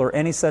wrinkle or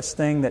any such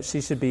thing, that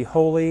she should be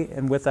holy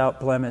and without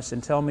blemish.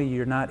 And tell me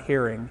you're not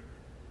hearing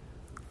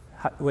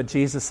what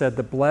Jesus said,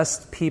 the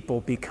blessed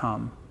people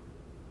become.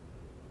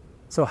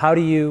 So how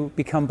do you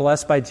become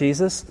blessed by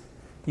Jesus?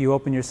 You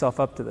open yourself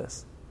up to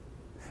this.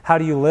 How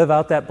do you live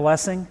out that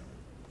blessing?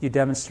 You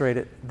demonstrate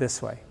it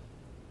this way.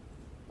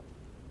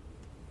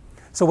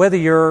 So whether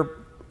your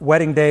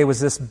wedding day was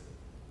this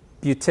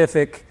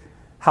beatific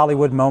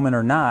Hollywood moment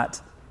or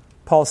not,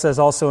 Paul says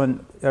also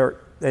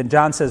and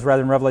John says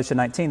rather in Revelation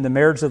 19, the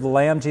marriage of the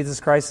Lamb, Jesus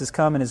Christ, has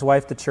come, and his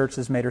wife, the church,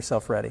 has made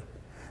herself ready.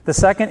 The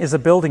second is a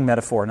building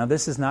metaphor. Now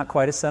this is not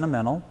quite as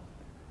sentimental.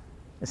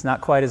 It's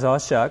not quite as aw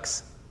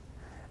shucks.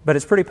 But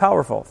it's pretty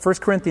powerful. 1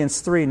 Corinthians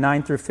 3,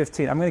 9 through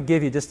 15. I'm going to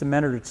give you just a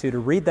minute or two to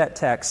read that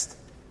text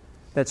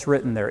that's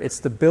written there.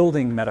 It's the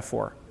building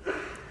metaphor.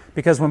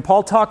 Because when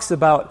Paul talks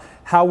about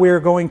how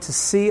we're going to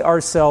see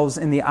ourselves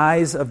in the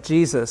eyes of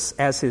Jesus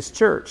as his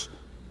church,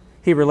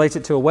 he relates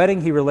it to a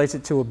wedding, he relates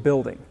it to a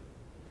building.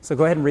 So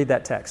go ahead and read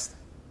that text.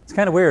 It's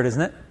kind of weird,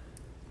 isn't it?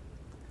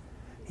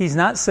 He's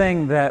not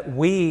saying that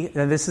we,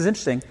 and this is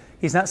interesting,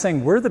 he's not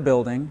saying we're the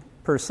building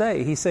per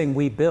se. He's saying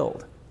we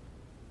build.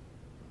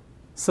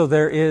 So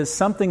there is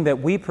something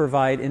that we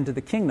provide into the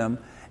kingdom,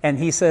 and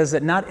he says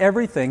that not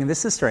everything, and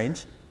this is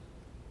strange,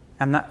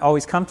 I'm not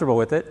always comfortable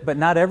with it, but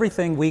not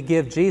everything we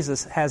give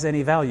Jesus has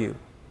any value.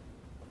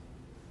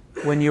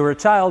 When you were a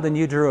child and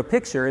you drew a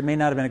picture, it may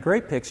not have been a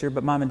great picture,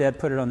 but mom and dad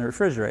put it on the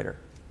refrigerator,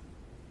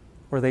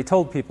 or they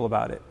told people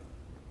about it.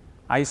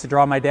 I used to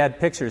draw my dad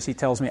pictures. He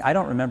tells me, I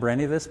don't remember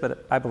any of this,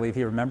 but I believe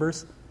he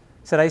remembers.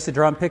 He said I used to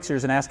draw him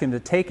pictures and ask him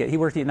to take it. He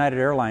worked at United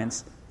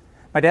Airlines.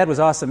 My dad was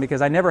awesome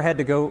because I never had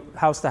to go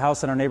house to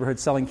house in our neighborhood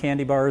selling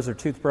candy bars or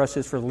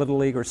toothbrushes for Little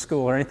League or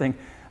school or anything.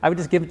 I would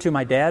just give it to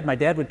my dad. My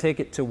dad would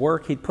take it to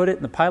work. He'd put it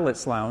in the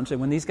pilot's lounge.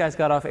 And when these guys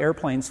got off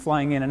airplanes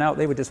flying in and out,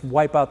 they would just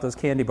wipe out those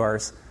candy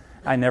bars.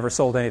 I never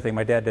sold anything.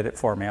 My dad did it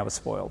for me. I was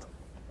spoiled.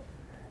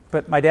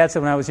 But my dad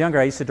said when I was younger,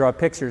 I used to draw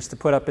pictures to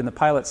put up in the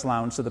pilot's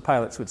lounge so the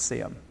pilots would see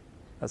them.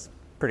 I was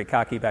pretty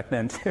cocky back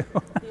then, too.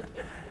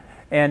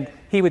 And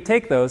he would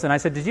take those, and I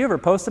said, did you ever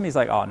post them? He's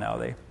like, oh, no.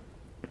 They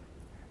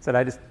said,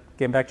 I just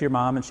gave them back to your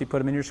mom, and she put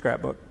them in your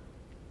scrapbook.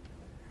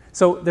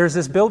 So there's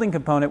this building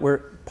component where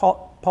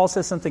Paul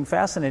says something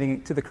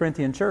fascinating to the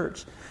Corinthian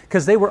church,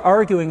 because they were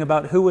arguing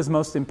about who was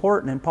most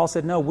important, and Paul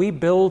said, no, we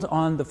build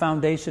on the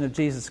foundation of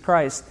Jesus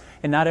Christ,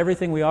 and not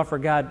everything we offer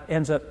God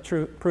ends up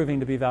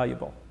proving to be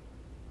valuable.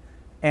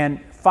 And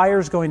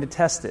fire's going to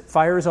test it.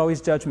 Fire is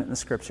always judgment in the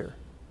Scripture.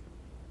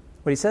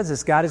 What he says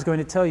is God is going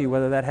to tell you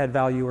whether that had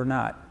value or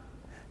not.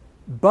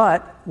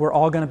 But we're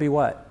all going to be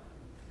what?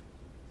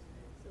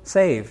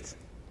 Saved.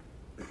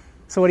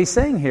 So what he's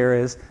saying here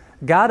is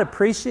God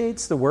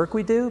appreciates the work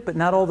we do, but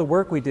not all the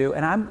work we do.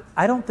 And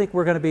I don't think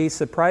we're going to be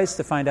surprised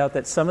to find out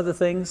that some of the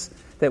things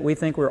that we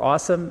think were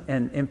awesome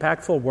and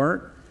impactful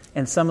weren't,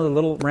 and some of the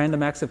little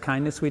random acts of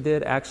kindness we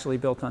did actually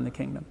built on the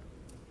kingdom.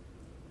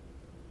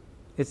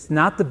 It's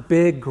not the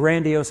big,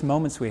 grandiose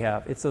moments we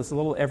have. It's those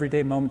little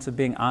everyday moments of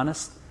being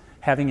honest,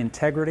 having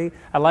integrity.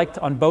 I liked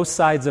on both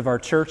sides of our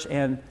church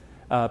and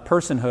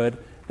personhood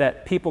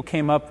that people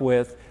came up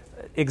with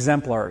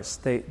exemplars.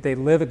 They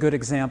live a good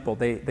example.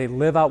 They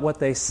live out what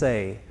they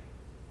say.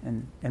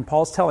 And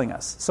Paul's telling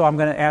us. So I'm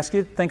going to ask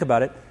you to think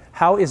about it.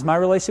 How is my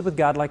relationship with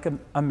God like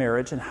a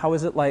marriage? And how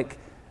is it like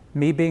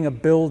me being a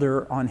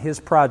builder on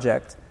his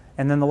project?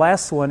 And then the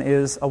last one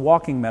is a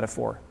walking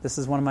metaphor. This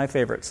is one of my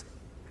favorites.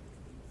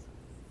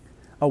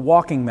 A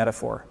walking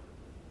metaphor.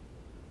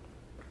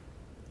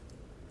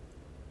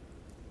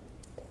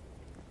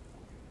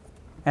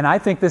 And I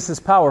think this is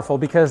powerful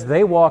because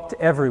they walked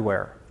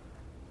everywhere.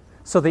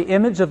 So the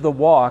image of the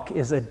walk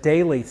is a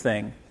daily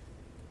thing.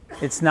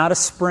 It's not a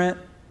sprint.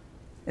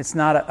 It's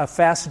not a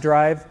fast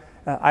drive.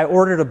 I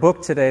ordered a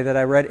book today that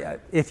I read.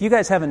 If you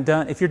guys haven't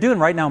done, if you're doing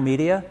Right Now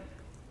Media,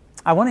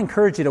 I want to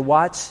encourage you to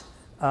watch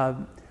a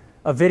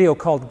video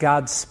called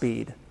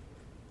Godspeed.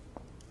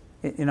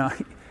 You know,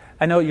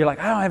 I know you're like,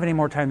 I don't have any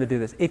more time to do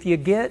this. If you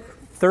get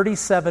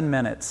 37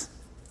 minutes,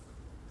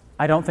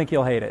 I don't think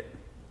you'll hate it.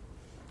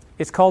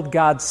 It's called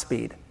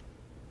Godspeed.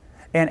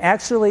 And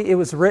actually, it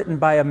was written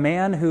by a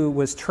man who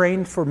was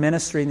trained for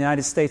ministry in the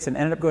United States and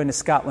ended up going to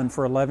Scotland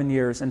for 11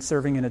 years and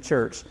serving in a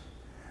church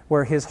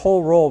where his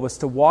whole role was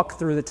to walk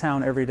through the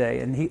town every day.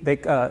 And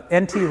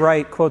N.T.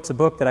 Wright quotes a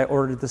book that I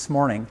ordered this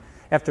morning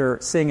after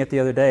seeing it the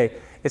other day.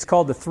 It's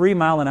called The 3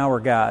 Mile an Hour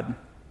God.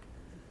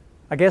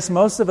 I guess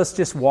most of us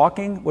just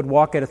walking would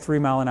walk at a 3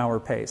 mile an hour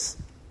pace.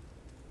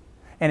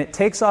 And it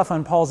takes off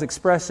on Paul's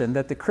expression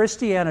that the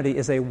Christianity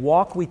is a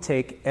walk we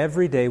take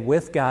every day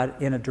with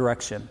God in a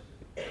direction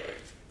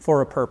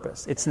for a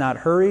purpose. It's not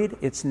hurried,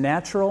 it's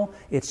natural,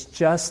 it's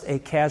just a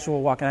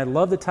casual walk. And I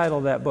love the title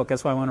of that book,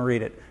 that's why I want to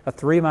read it. A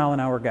 3 mile an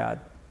hour God.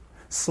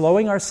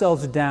 Slowing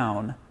ourselves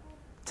down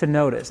to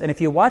notice. And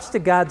if you watch the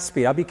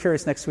Godspeed, I'll be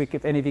curious next week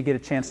if any of you get a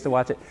chance to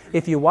watch it.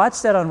 If you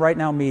watch that on Right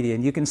Now Media,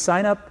 and you can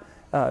sign up,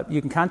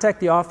 you can contact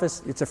the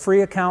office. It's a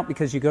free account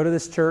because you go to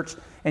this church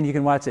and you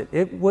can watch it.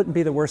 It wouldn't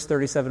be the worst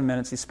 37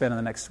 minutes you spend in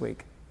the next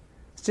week.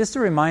 It's just a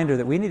reminder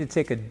that we need to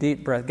take a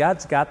deep breath.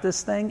 God's got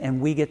this thing and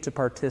we get to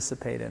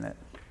participate in it.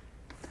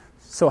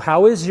 So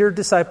how is your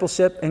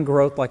discipleship and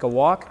growth like a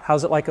walk?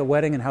 How's it like a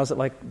wedding? And how's it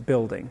like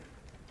building?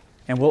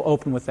 And we'll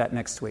open with that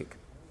next week.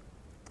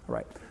 All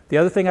right. The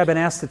other thing I've been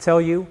asked to tell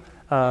you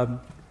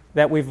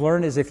that we've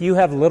learned is if you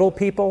have little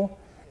people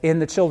in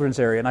the children's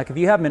area, like if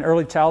you have them in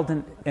early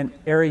childhood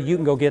area, you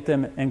can go get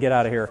them and get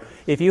out of here.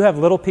 If you have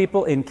little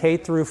people in K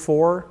through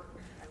 4,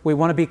 we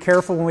want to be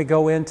careful when we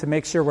go in to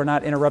make sure we're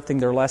not interrupting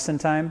their lesson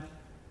time.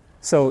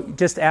 So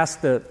just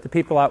ask the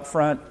people out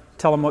front,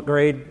 tell them what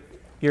grade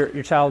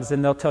your child is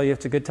in, they'll tell you if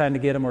it's a good time to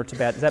get them or it's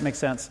bad. Does that make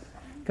sense?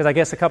 Because I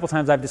guess a couple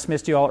times I've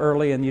dismissed you all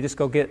early and you just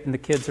go get, and the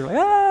kids are like,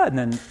 and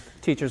then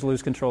teachers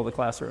lose control of the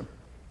classroom.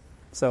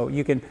 So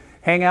you can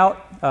hang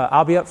out.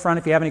 I'll be up front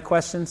if you have any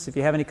questions. If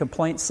you have any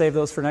complaints, save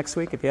those for next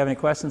week. If you have any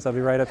questions, I'll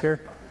be right up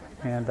here.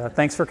 And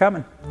thanks for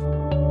coming.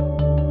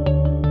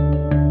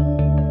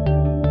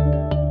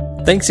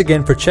 Thanks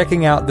again for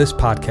checking out this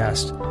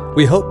podcast.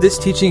 We hope this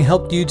teaching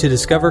helped you to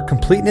discover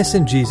completeness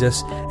in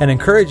Jesus and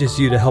encourages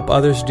you to help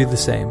others do the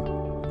same.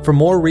 For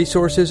more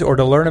resources or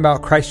to learn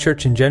about Christ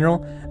Church in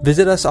general,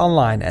 visit us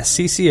online at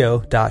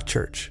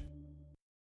cco.church.